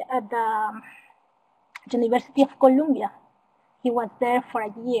at the University of Columbia. He was there for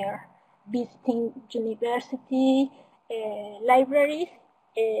a year, visiting university libraries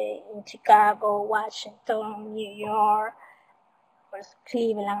in Chicago, Washington, New York,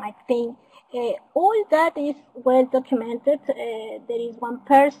 Cleveland, I think. All that is well documented. There is one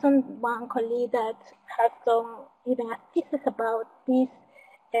colleague that has done even a thesis about this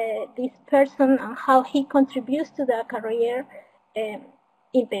person and how he contributes to the career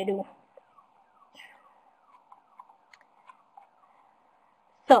in Peru.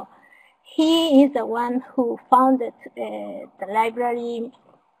 So he is the one who founded the library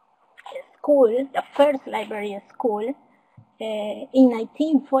school, the first library school, in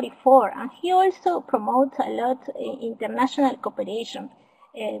 1944, and he also promotes a lot international cooperation.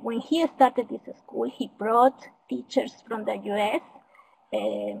 When he started this school, he brought teachers from the U.S.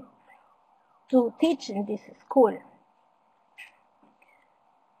 To teach in this school.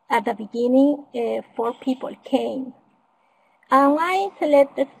 At the beginning, 4 people came, and I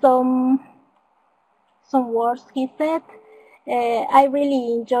selected some words he said. I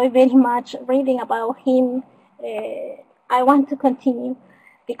really enjoy very much reading about him. I want to continue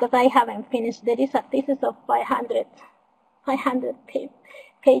because I haven't finished. There is a thesis of 500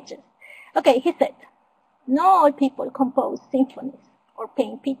 pages. Okay, he said, "Not all people compose symphonies or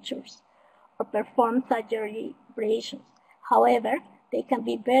paint pictures or perform surgery operations. However, they can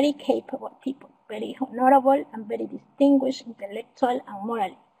be very capable people, very honorable and very distinguished intellectual and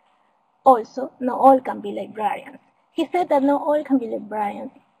morally. Also, not all can be librarians." He said that not all can be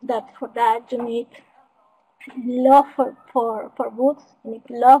librarians, that for that you need love for books, you need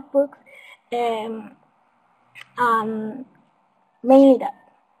to love books, mainly that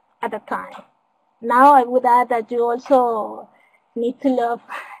at the time. Now I would add that you also need to love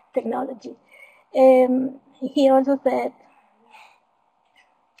technology. He also said,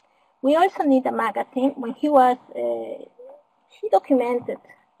 we also need a magazine. When he documented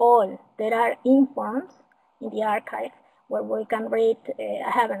all. There are informs in the archive where we can read. I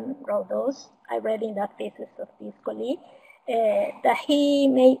haven't wrote those. I read in the thesis of this colleague that he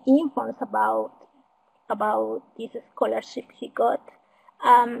made informs about this scholarship he got.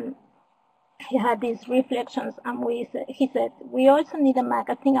 He had these reflections, and he said, we also need a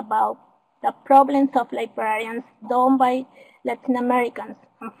magazine about the problems of librarians done by Latin Americans,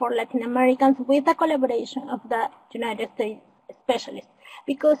 and for Latin Americans with the collaboration of the United States specialists,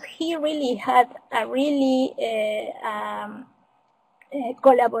 because he really had a really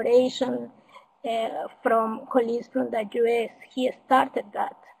collaboration from colleagues from the US. He started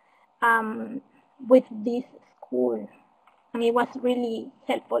that with this school, and it was really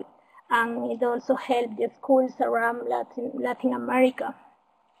helpful. And it also helped the schools around Latin America.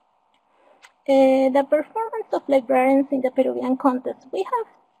 The performance of librarians in the Peruvian context. We have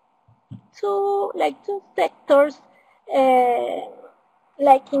two sectors,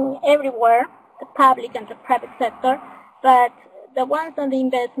 like in everywhere, the public and the private sector, but the ones that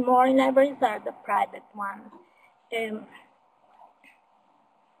invest more in libraries are the private ones. And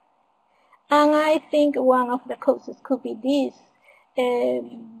I think one of the causes could be this.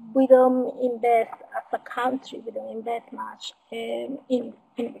 We don't invest as a country, we don't invest much in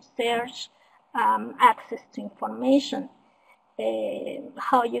research, access to information.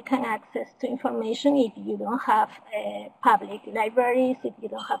 How you can access to information if you don't have public libraries, if you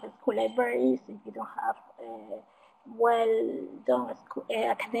don't have school libraries, if you don't have well-done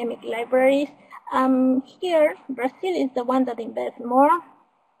academic libraries. Here, Brazil is the one that invests more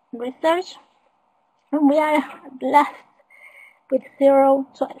in research, and we are last with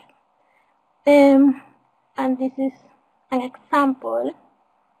 0.12. And this is an example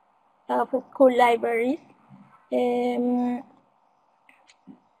of school libraries.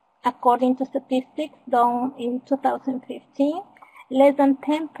 According to statistics done in 2015, less than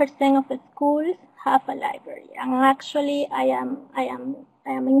 10% of the schools have a library. And actually, I am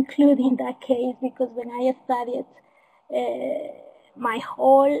including that case, because when I studied my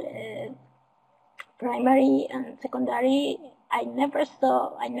whole primary and secondary, we never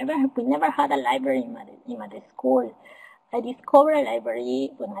had a library in my school. I discovered a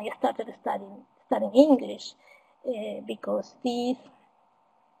library when I started studying English, because these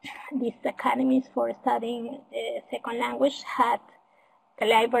academies for studying second language had the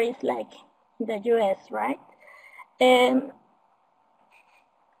libraries like in the US, right?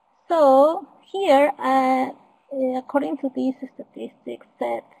 So here, according to these statistics,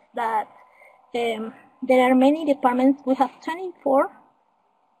 said that there are many departments. We have 24,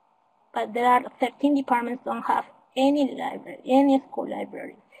 but there are 13 departments don't have any library, any school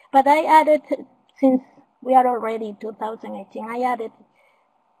library. But I added, since we are already 2018, I added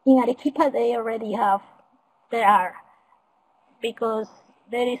in Arequipa they already have, because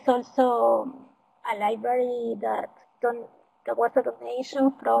there is also a library that was a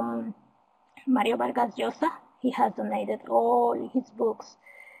donation from Mario Vargas Llosa. He has donated all his books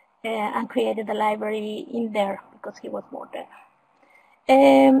and created a library in there because he was born there.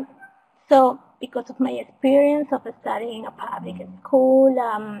 So because of my experience of studying a public school,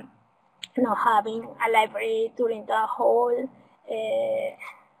 having a library during the whole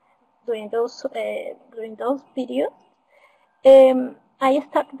during those periods, I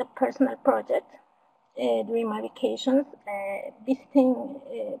started a personal project during my vacations, visiting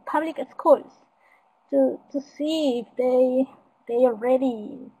public schools to see if they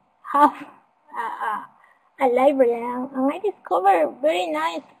already have a library, and I discovered very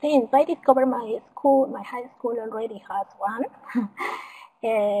nice things. I discovered my high school already has one,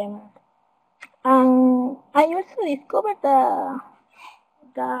 and I also discovered the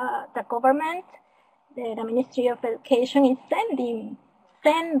government, the Ministry of Education is sending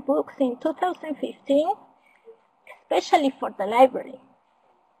books in 2015, especially for the library.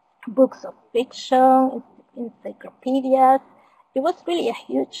 Books of fiction, encyclopedias. It was really a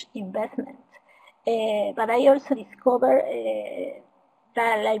huge investment. But I also discovered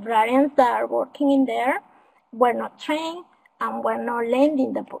that librarians that are working in there were not trained and were not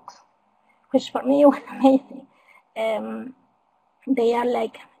lending the books, which for me was amazing. They are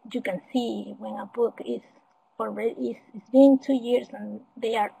like, you can see when a book is already, it's been 2 years and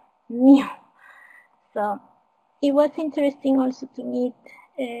they are new. So it was interesting also to meet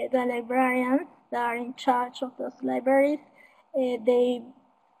the librarians that are in charge of those libraries. It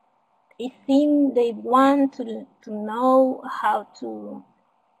seemed they want to know how to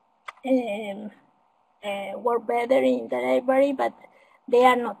work better in the library, but they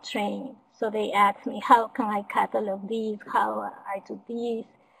are not trained. So they asked me, how can I catalog this? How I do this?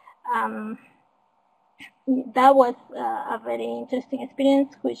 that was a very interesting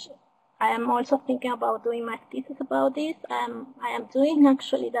experience, which I am also thinking about doing my thesis about this. I am doing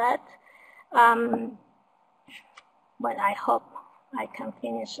actually that. But I hope I can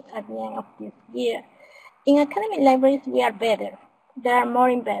finish at the end of this year. In academic libraries, we are better. There are more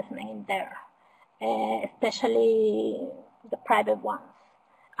investment in there, especially the private ones.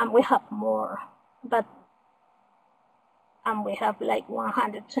 And we have more, but we have like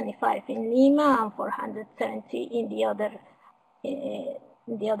 125 in Lima and 470 in the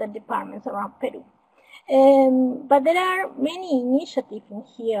other departments around Peru. But there are many initiatives in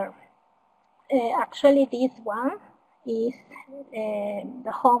here. Actually, this one is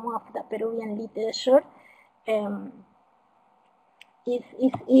the home of the Peruvian literature. This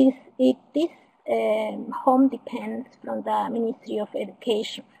home depends from the Ministry of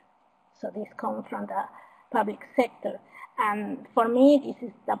Education, so this comes from the public sector. And for me, this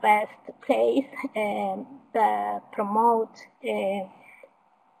is the best place that promotes the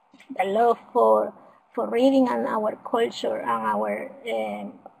love for reading and our culture and our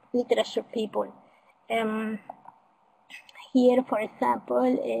literature people. Here, for example,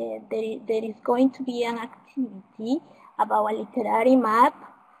 there is going to be an activity about a literary map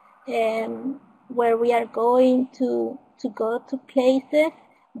where we are going to go to places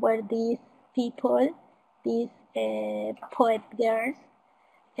where these people, these poet girls,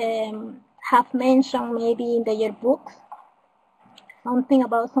 have mentioned maybe in their books something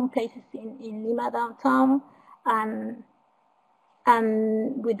about some places in Lima downtown, and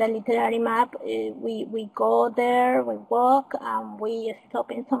with the literary map, we go there, we walk, and we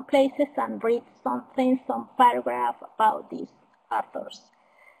stop in some places and read something, some paragraph about these authors.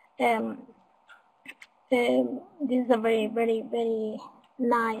 This is a very, very, very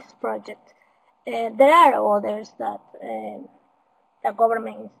nice project. There are others that the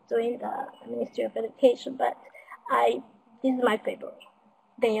government is doing, the Ministry of Education, but this is my favorite.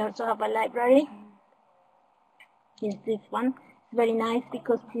 They also have a library. Is this one. Very nice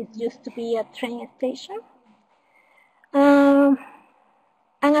because this used to be a train station. And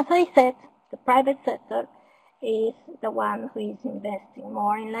as I said, the private sector is the one who is investing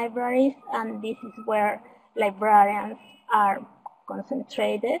more in libraries, and this is where librarians are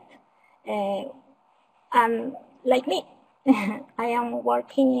concentrated. And like me, I am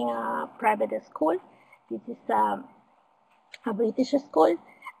working in a private school. This is a British school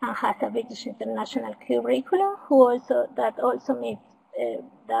and has a British international curriculum, that also meets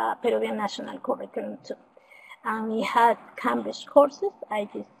the Peruvian national curriculum too. And it has Cambridge courses,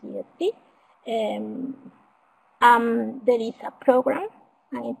 IGCSE. There is a program,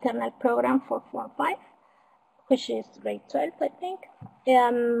 an internal program for Form 5, which is grade 12, I think.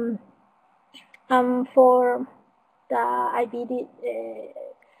 For the IBD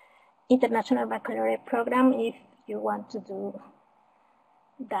International Baccalaureate program, if you want to do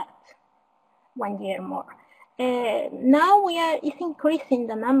that 1 year more. Now is increasing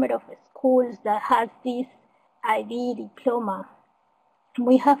the number of schools that has this IB diploma.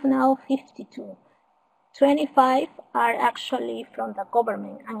 We have now 52. 25 are actually from the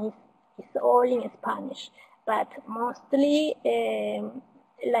government, and it's all in Spanish. But mostly,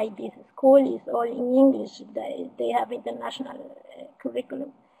 like this school, is all in English. They have international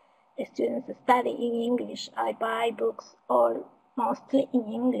curriculum. Students study in English. I buy books all mostly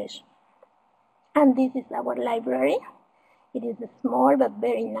in English. And this is our library. It is small but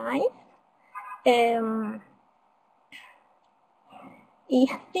very nice. It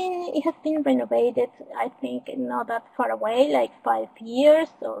has been renovated, I think, not that far away, like 5 years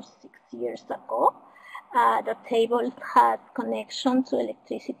or 6 years ago. The tables had connection to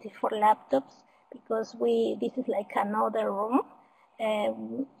electricity for laptops because this is like another room.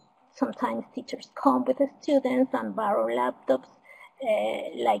 Sometimes teachers come with the students and borrow laptops,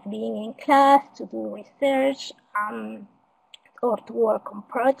 like being in class to do research or to work on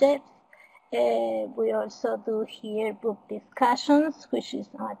projects. We also do here book discussions, which is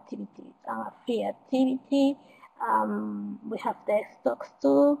an activity, a free activity. We have desktops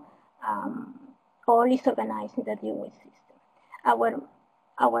too. All is organized in the DOE system.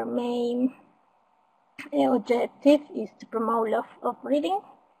 Our main objective is to promote love of reading,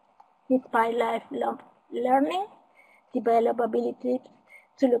 inspire lifelong learning, develop abilities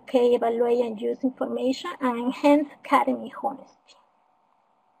to locate, evaluate, and use information, and enhance academic honesty.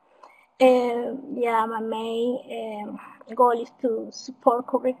 My main goal is to support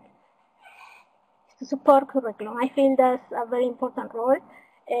curriculum. I feel that's a very important role.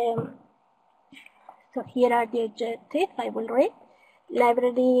 So here are the objectives. I will read.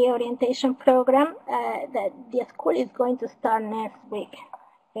 Library orientation program that the school is going to start next week,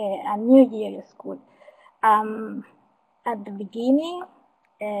 a New Year school. At the beginning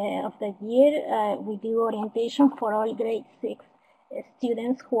of the year, we do orientation for all grade 6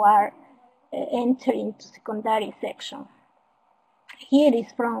 students who are entering to secondary section. Here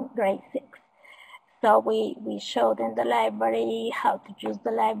is from grade 6. So we show them the library, how to use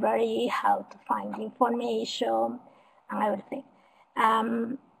the library, how to find information, and everything.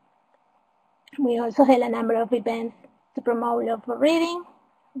 We also had a number of events to promote love for reading.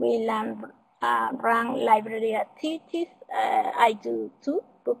 We run library activities. I do two,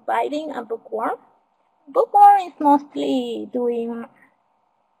 book binding and bookworm. Bookworm is mostly doing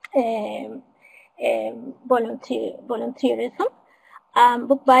volunteerism.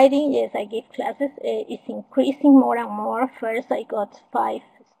 Book binding, yes, I give classes. It's increasing more and more. First I got 5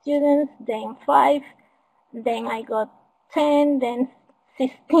 students, then 5, then I got 10, then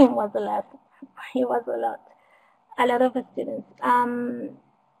 16 was the last. It was a lot of students.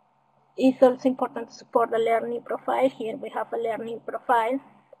 It's also important to support the learning profile. Here we have a learning profile.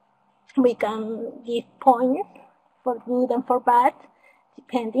 We can give points for good and for bad,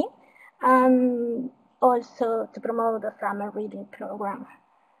 depending. Also to promote the summer reading program.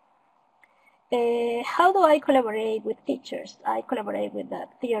 How do I collaborate with teachers? I collaborate with the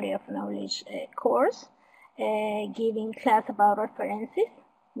Theory of Knowledge course, giving class about references.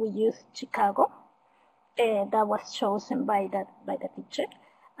 We use Chicago. That was chosen by the teacher.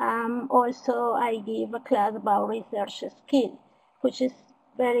 Also, I give a class about research skill, which is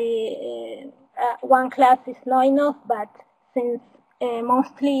very, one class is not enough, but since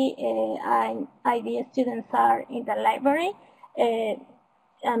mostly IB students are in the library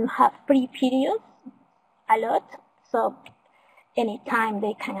and have free periods a lot, so anytime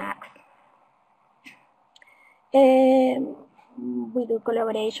they can ask. We do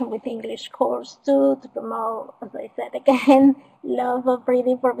collaboration with English course too to promote, as I said again, love of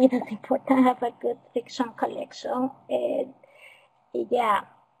reading. For me, it's important to have a good fiction collection. Yeah,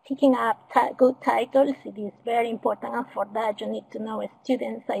 picking up good titles, it is very important, and for that you need to know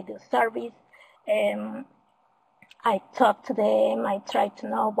students. I do surveys. I talk to them. I try to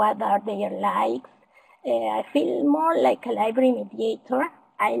know what are their likes. I feel more like a library mediator.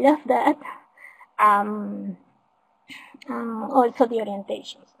 I love that. Also the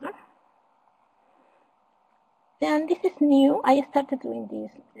orientations. And this is new. I started doing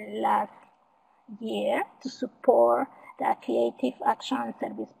this last year to support the Creative Action and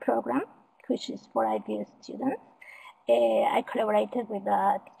Service Program, which is for IB students. I collaborated with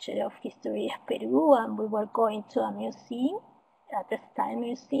the teacher of history of Peru, and we were going to a museum, a textile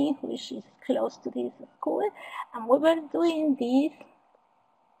museum, which is close to this school, and we were doing this,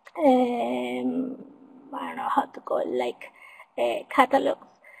 I don't know how to call it, like catalogs,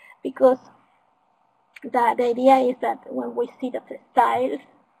 because the idea is that when we see the textiles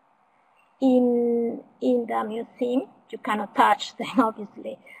in the museum, you cannot touch them,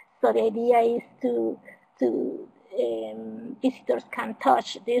 obviously. So the idea is to visitors can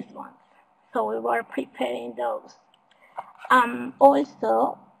touch these ones. So we were preparing those.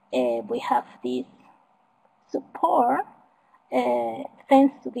 Also, we have this support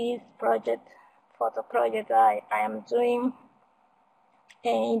thanks to this project, photo project I am doing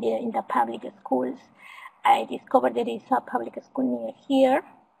in the public schools. I discovered there is a public school near here,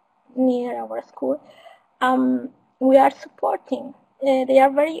 near our school. We are supporting. They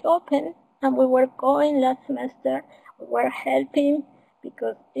are very open, and we were going last semester. We were helping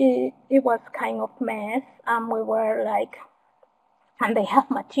because it was kind of mess, and we were like, and they have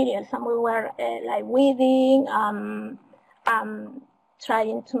materials, and we were like weeding,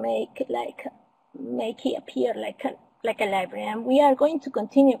 trying to make it appear like a library. And we are going to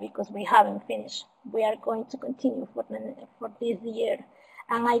continue because we haven't finished. We are going to continue for this year,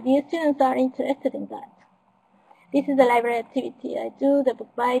 and IB students are interested in that. This is the library activity I do, the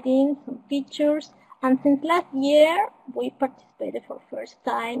book binding, some pictures, and since last year we participated for the first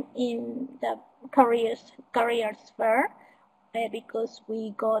time in the careers fair because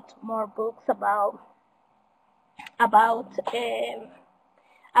we got more books about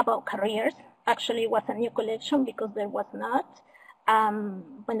careers. Actually, it was a new collection because there was not.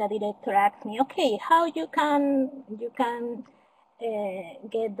 When the director asked me, okay, how you can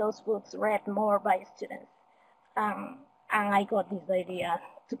get those books read more by students, and I got this idea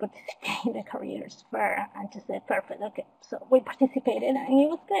to participate in the careers fair, and she said, perfect, okay. So we participated, and it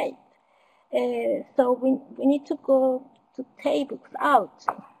was great. So we need to go to take books out.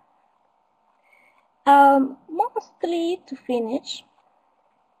 Mostly to finish,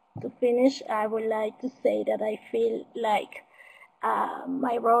 I would like to say that I feel like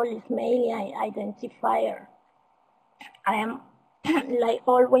my role is mainly an identifier. I am like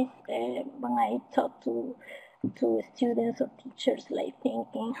always, when I talk to students or teachers, like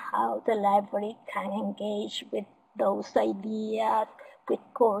thinking how the library can engage with those ideas, with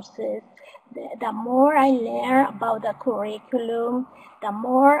courses. The more I learn about the curriculum, the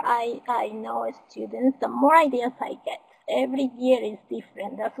more I know students, the more ideas I get. Every year is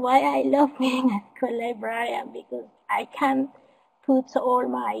different. That's why I love being a school librarian, because I can put all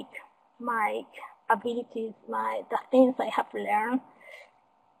my abilities, the things I have learned,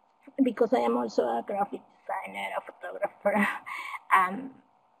 because I am also a graphic designer, a photographer, and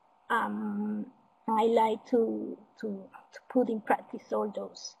I like to put in practice all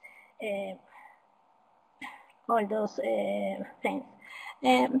those things.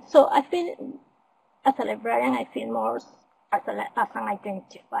 So I feel, as a librarian, I feel more as an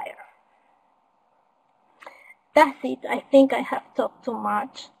identifier. That's it. I think I have talked too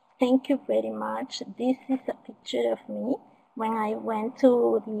much. Thank you very much. This is a picture of me when I went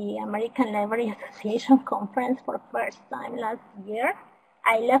to the American Library Association conference for the first time last year.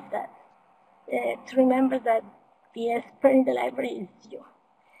 I love that. To remember that the expert in the library is you.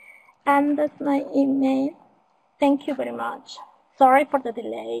 And that's my email. Thank you very much. Sorry for the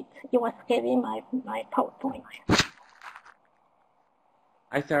delay. It was heavy, my PowerPoint.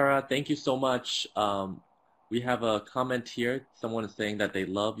 Hi, Sarah. Thank you so much. We have a comment here. Someone is saying that they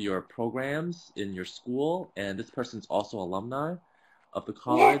love your programs in your school, and this person's also alumni of the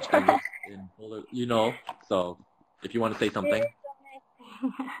college and lives in Boulder, so if you want to say something.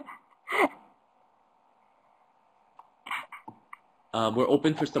 We're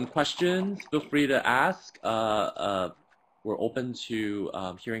open for some questions. Feel free to ask. We're open to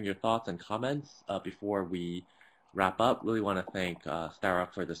hearing your thoughts and comments before we wrap up. Really want to thank Sarah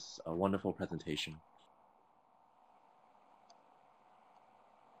for this wonderful presentation.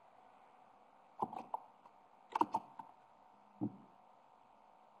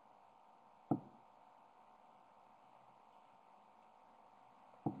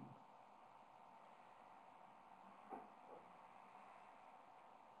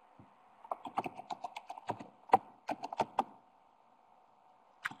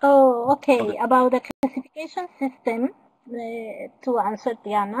 Oh, okay. About the classification system, to answer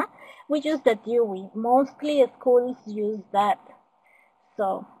Diana, we use the Dewey. Mostly schools use that.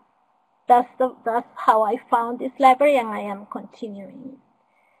 So that's how I found this library, and I am continuing.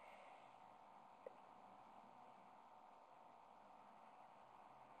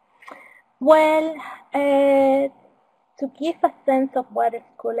 Well, to give a sense of what a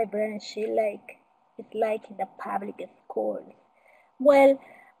school librarianship is like in the public schools. Well,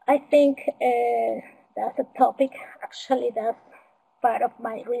 I think that's a topic, actually that's part of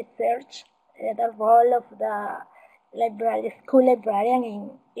my research, the role of the school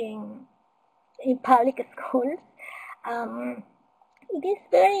librarian in public schools. It is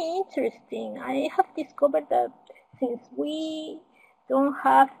very interesting. I have discovered that since we don't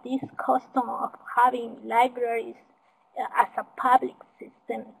have this custom of having libraries as a public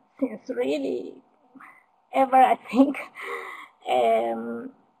system, since really ever, I think,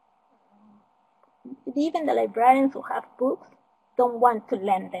 even the librarians who have books don't want to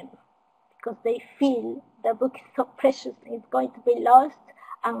lend them, because they feel the book is so precious, it's going to be lost,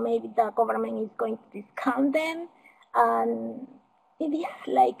 and maybe the government is going to discount them. And it is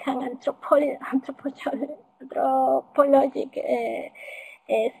like an anthropologic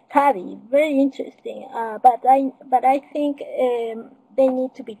study, very interesting. But I think they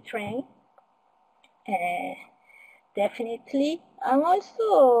need to be trained, definitely, and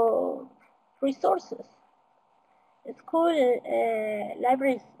also resources. School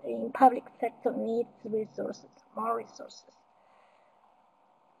libraries in public sector needs resources, more resources.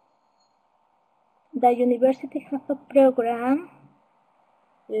 The university has a program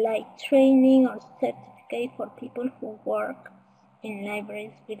like training or certificate for people who work in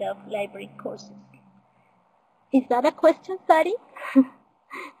libraries without library courses. Is that a question, Sari?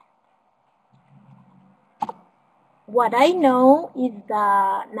 What I know is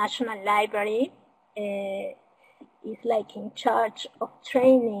the National Library is like in charge of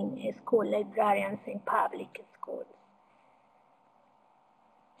training school librarians in public schools.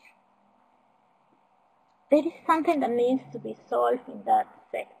 There is something that needs to be solved in that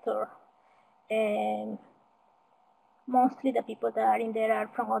sector. And mostly the people that are in there are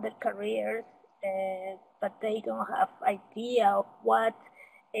from other careers, but they don't have idea of what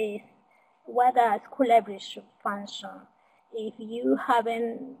a school library should function. If you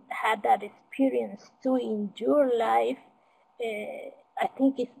haven't had that experience too in your life, I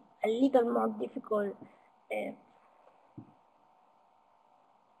think it's a little more difficult.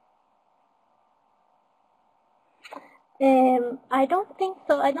 I don't think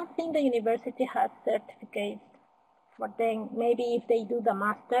so. I don't think the university has certificates for them. Maybe if they do the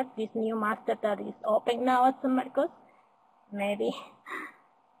master, this new master that is open now at San Marcos, maybe.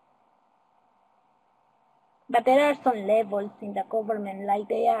 But there are some levels in the government, like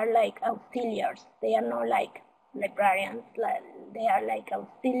they are like auxiliaries. They are not like librarians. Like they are like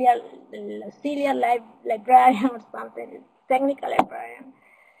auxiliar librarian or something, technical librarian.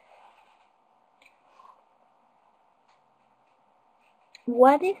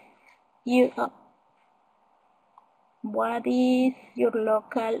 What is your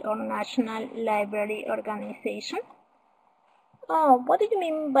local or national library organization? Oh, what do you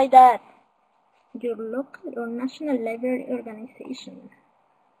mean by that? Your local or national library organization.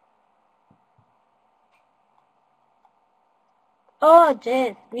 Oh,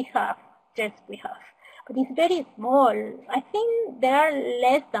 yes, we have. Yes, we have. But it's very small. I think there are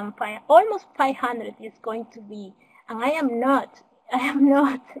less than almost 500 is going to be. And I am not. I am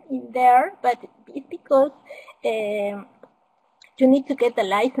not in there, but it's because you need to get the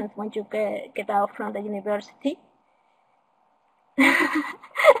license when you get out from the university. I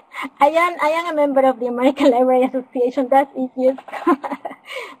am a member of the American Library Association. That's easiest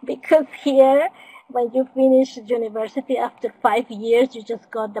because here, when you finish university after 5 years, you just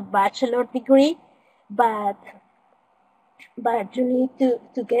got the bachelor degree, but you need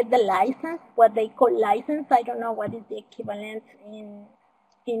to get the license, what they call license. I don't know what is the equivalent in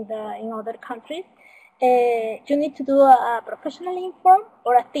other countries. You need to do a professional inform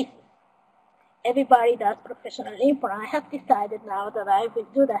or a thesis. Everybody does professional inform. I have decided now that I will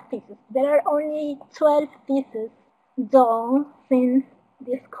do that thesis. There are only 12 theses done since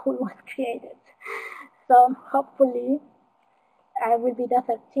the school was created. So hopefully I will be the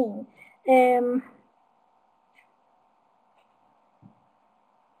 13.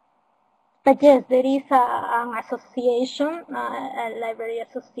 But yes, there is an association, a library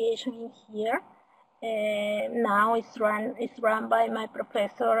association in here. Now it's run by my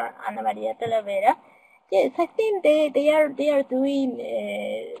professor Ana Maria Talavera. Yes, I think they are doing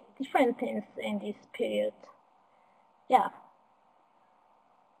different things in this period. Yeah.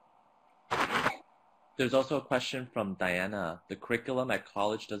 There's also a question from Diana. The curriculum at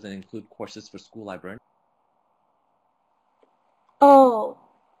college doesn't include courses for school librarians. Oh,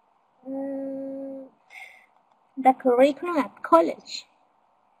 the curriculum at college.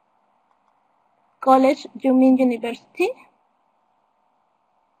 College, you mean university?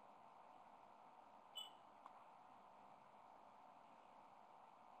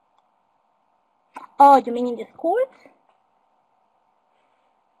 Oh, you mean in the schools?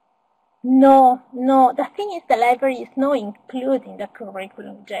 No. The thing is, the library is not including the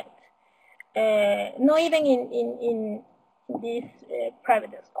curriculum yet. Not even in this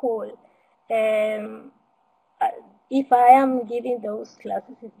private school. If I am giving those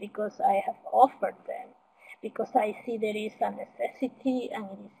classes, it's because I have offered them, because I see there is a necessity and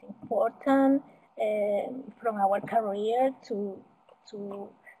it is important from our career to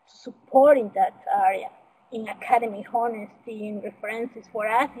support in that area. In academic honesty, in references, for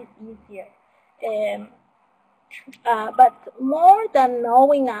us it's easier. But more than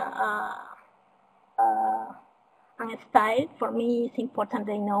knowing a style, for me it's important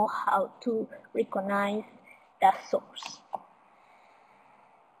they know how to recognize the source.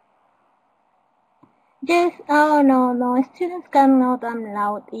 Yes, oh no, students cannot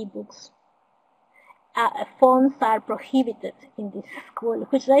download ebooks. Phones are prohibited in this school,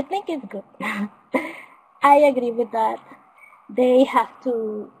 which I think is good. I agree with that. They have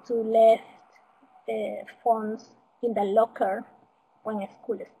to left phones in the locker when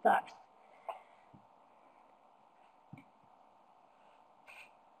school starts.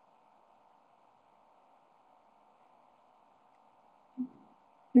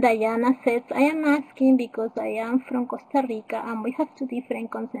 Diana says, I am asking because I am from Costa Rica and we have two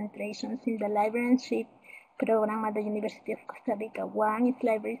different concentrations in the librarianship program at the University of Costa Rica. One is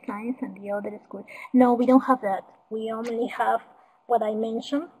library science and the other is school. No, we don't have that. We only have what I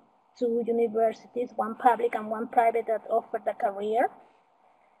mentioned, two universities, one public and one private, that offer the career.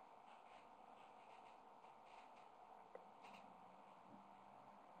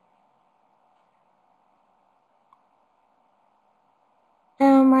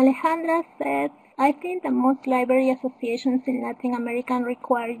 Alejandra says, I think that most library associations in Latin America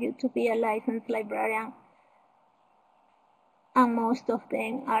require you to be a licensed librarian, and most of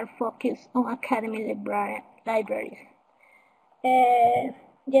them are focused on academic libraries.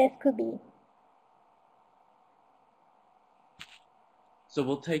 Yes, could be. So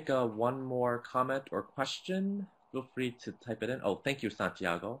we'll take one more comment or question. Feel free to type it in. Oh, thank you,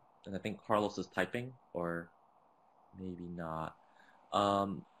 Santiago. And I think Carlos is typing, or... maybe not.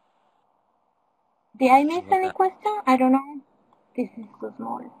 Um, Did I miss was any that? question? I don't know. This is so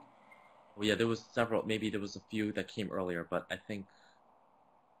small. Oh yeah, there was several. Maybe there was a few that came earlier, but I think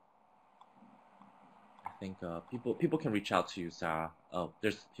people can reach out to you, Sarah. Oh,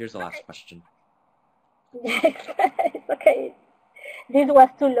 here's the last question. It's okay. This was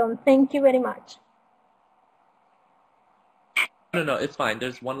too long. Thank you very much. No, it's fine.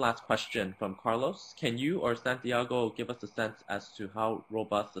 There's one last question from Carlos. Can you or Santiago give us a sense as to how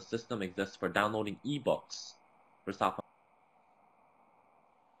robust the system exists for downloading ebooks for South?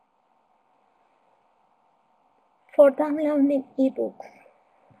 For downloading ebooks,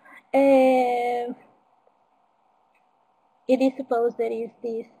 it is supposed there is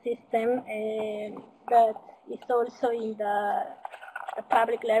this system that is also in the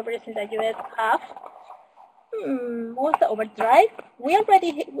public libraries in the US have. What's the overdrive? We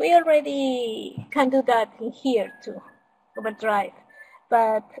already can do that in here too, overdrive.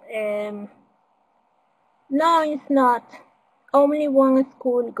 But no, it's not. Only one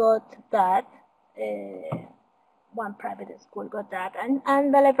school got that. One private school got that, and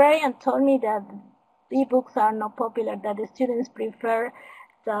the librarian told me that ebooks are not popular. That the students prefer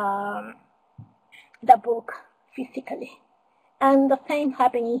the book physically, and the same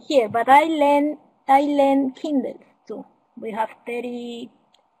happening here. But I lend Kindles too. We have 36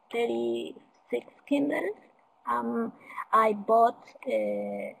 Kindles. I bought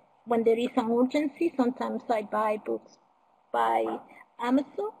when there is an urgency. Sometimes I buy books by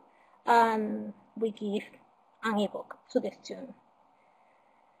Amazon, and we give an ebook to the student.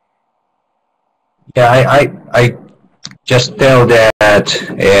 Yeah, I just tell that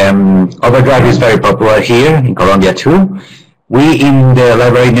Overdrive is very popular here in Colombia too. We in the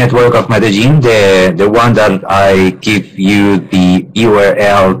library network of Medellin, the one that I give you the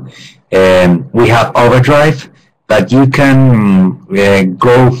URL, we have Overdrive, but you can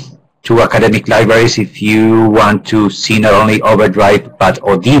go to academic libraries if you want to see not only Overdrive but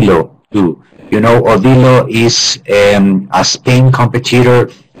Odilo too. You know, Odilo is a Spain competitor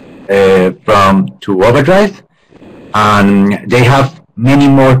to Overdrive, and they have many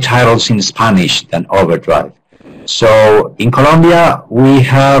more titles in Spanish than Overdrive. So in Colombia, we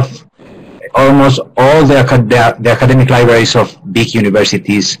have almost all the academic libraries of big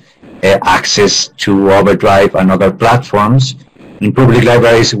universities access to Overdrive and other platforms. In public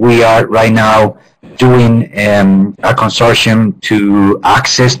libraries, we are right now doing a consortium to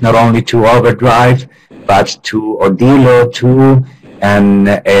access not only to Overdrive, but to Odilo too, and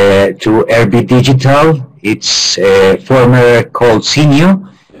to RB Digital. It's former called Sinio.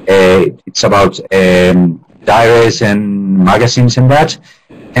 It's about diaries and magazines and that.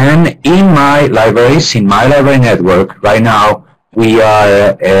 And in my libraries, in my library network, right now, we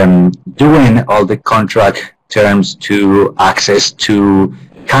are doing all the contract terms to access to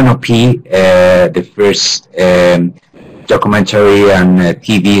Canopy, the first documentary and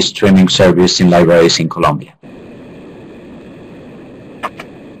TV streaming service in libraries in Colombia.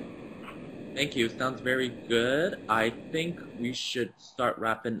 Thank you. Sounds very good. I think we should start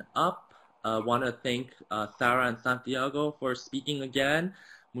wrapping up. Want to thank Sarah and Santiago for speaking again.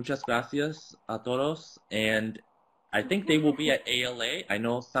 Muchas gracias a todos. And I think they will be at ALA. I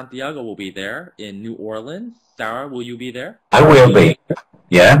know Santiago will be there in New Orleans. Sarah, will you be there? I will be.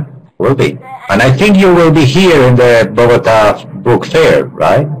 Yeah, will be. And I think you will be here in the Bogota Book Fair,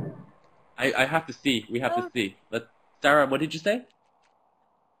 right? I have to see. We have to see. But Sarah, what did you say?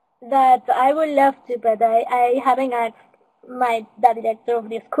 That I would love to, but I haven't asked the director of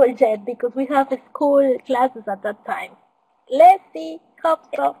the school yet because we have school classes at that time. Let's see. Hope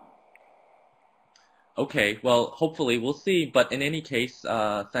so. Okay, well, hopefully we'll see. But in any case,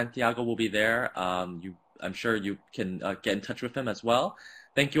 Santiago will be there. I'm sure you can get in touch with him as well.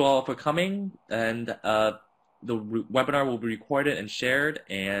 Thank you all for coming, and the webinar will be recorded and shared,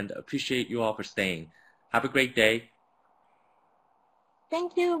 and appreciate you all for staying. Have a great day.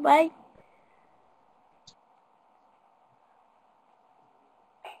 Thank you. Bye.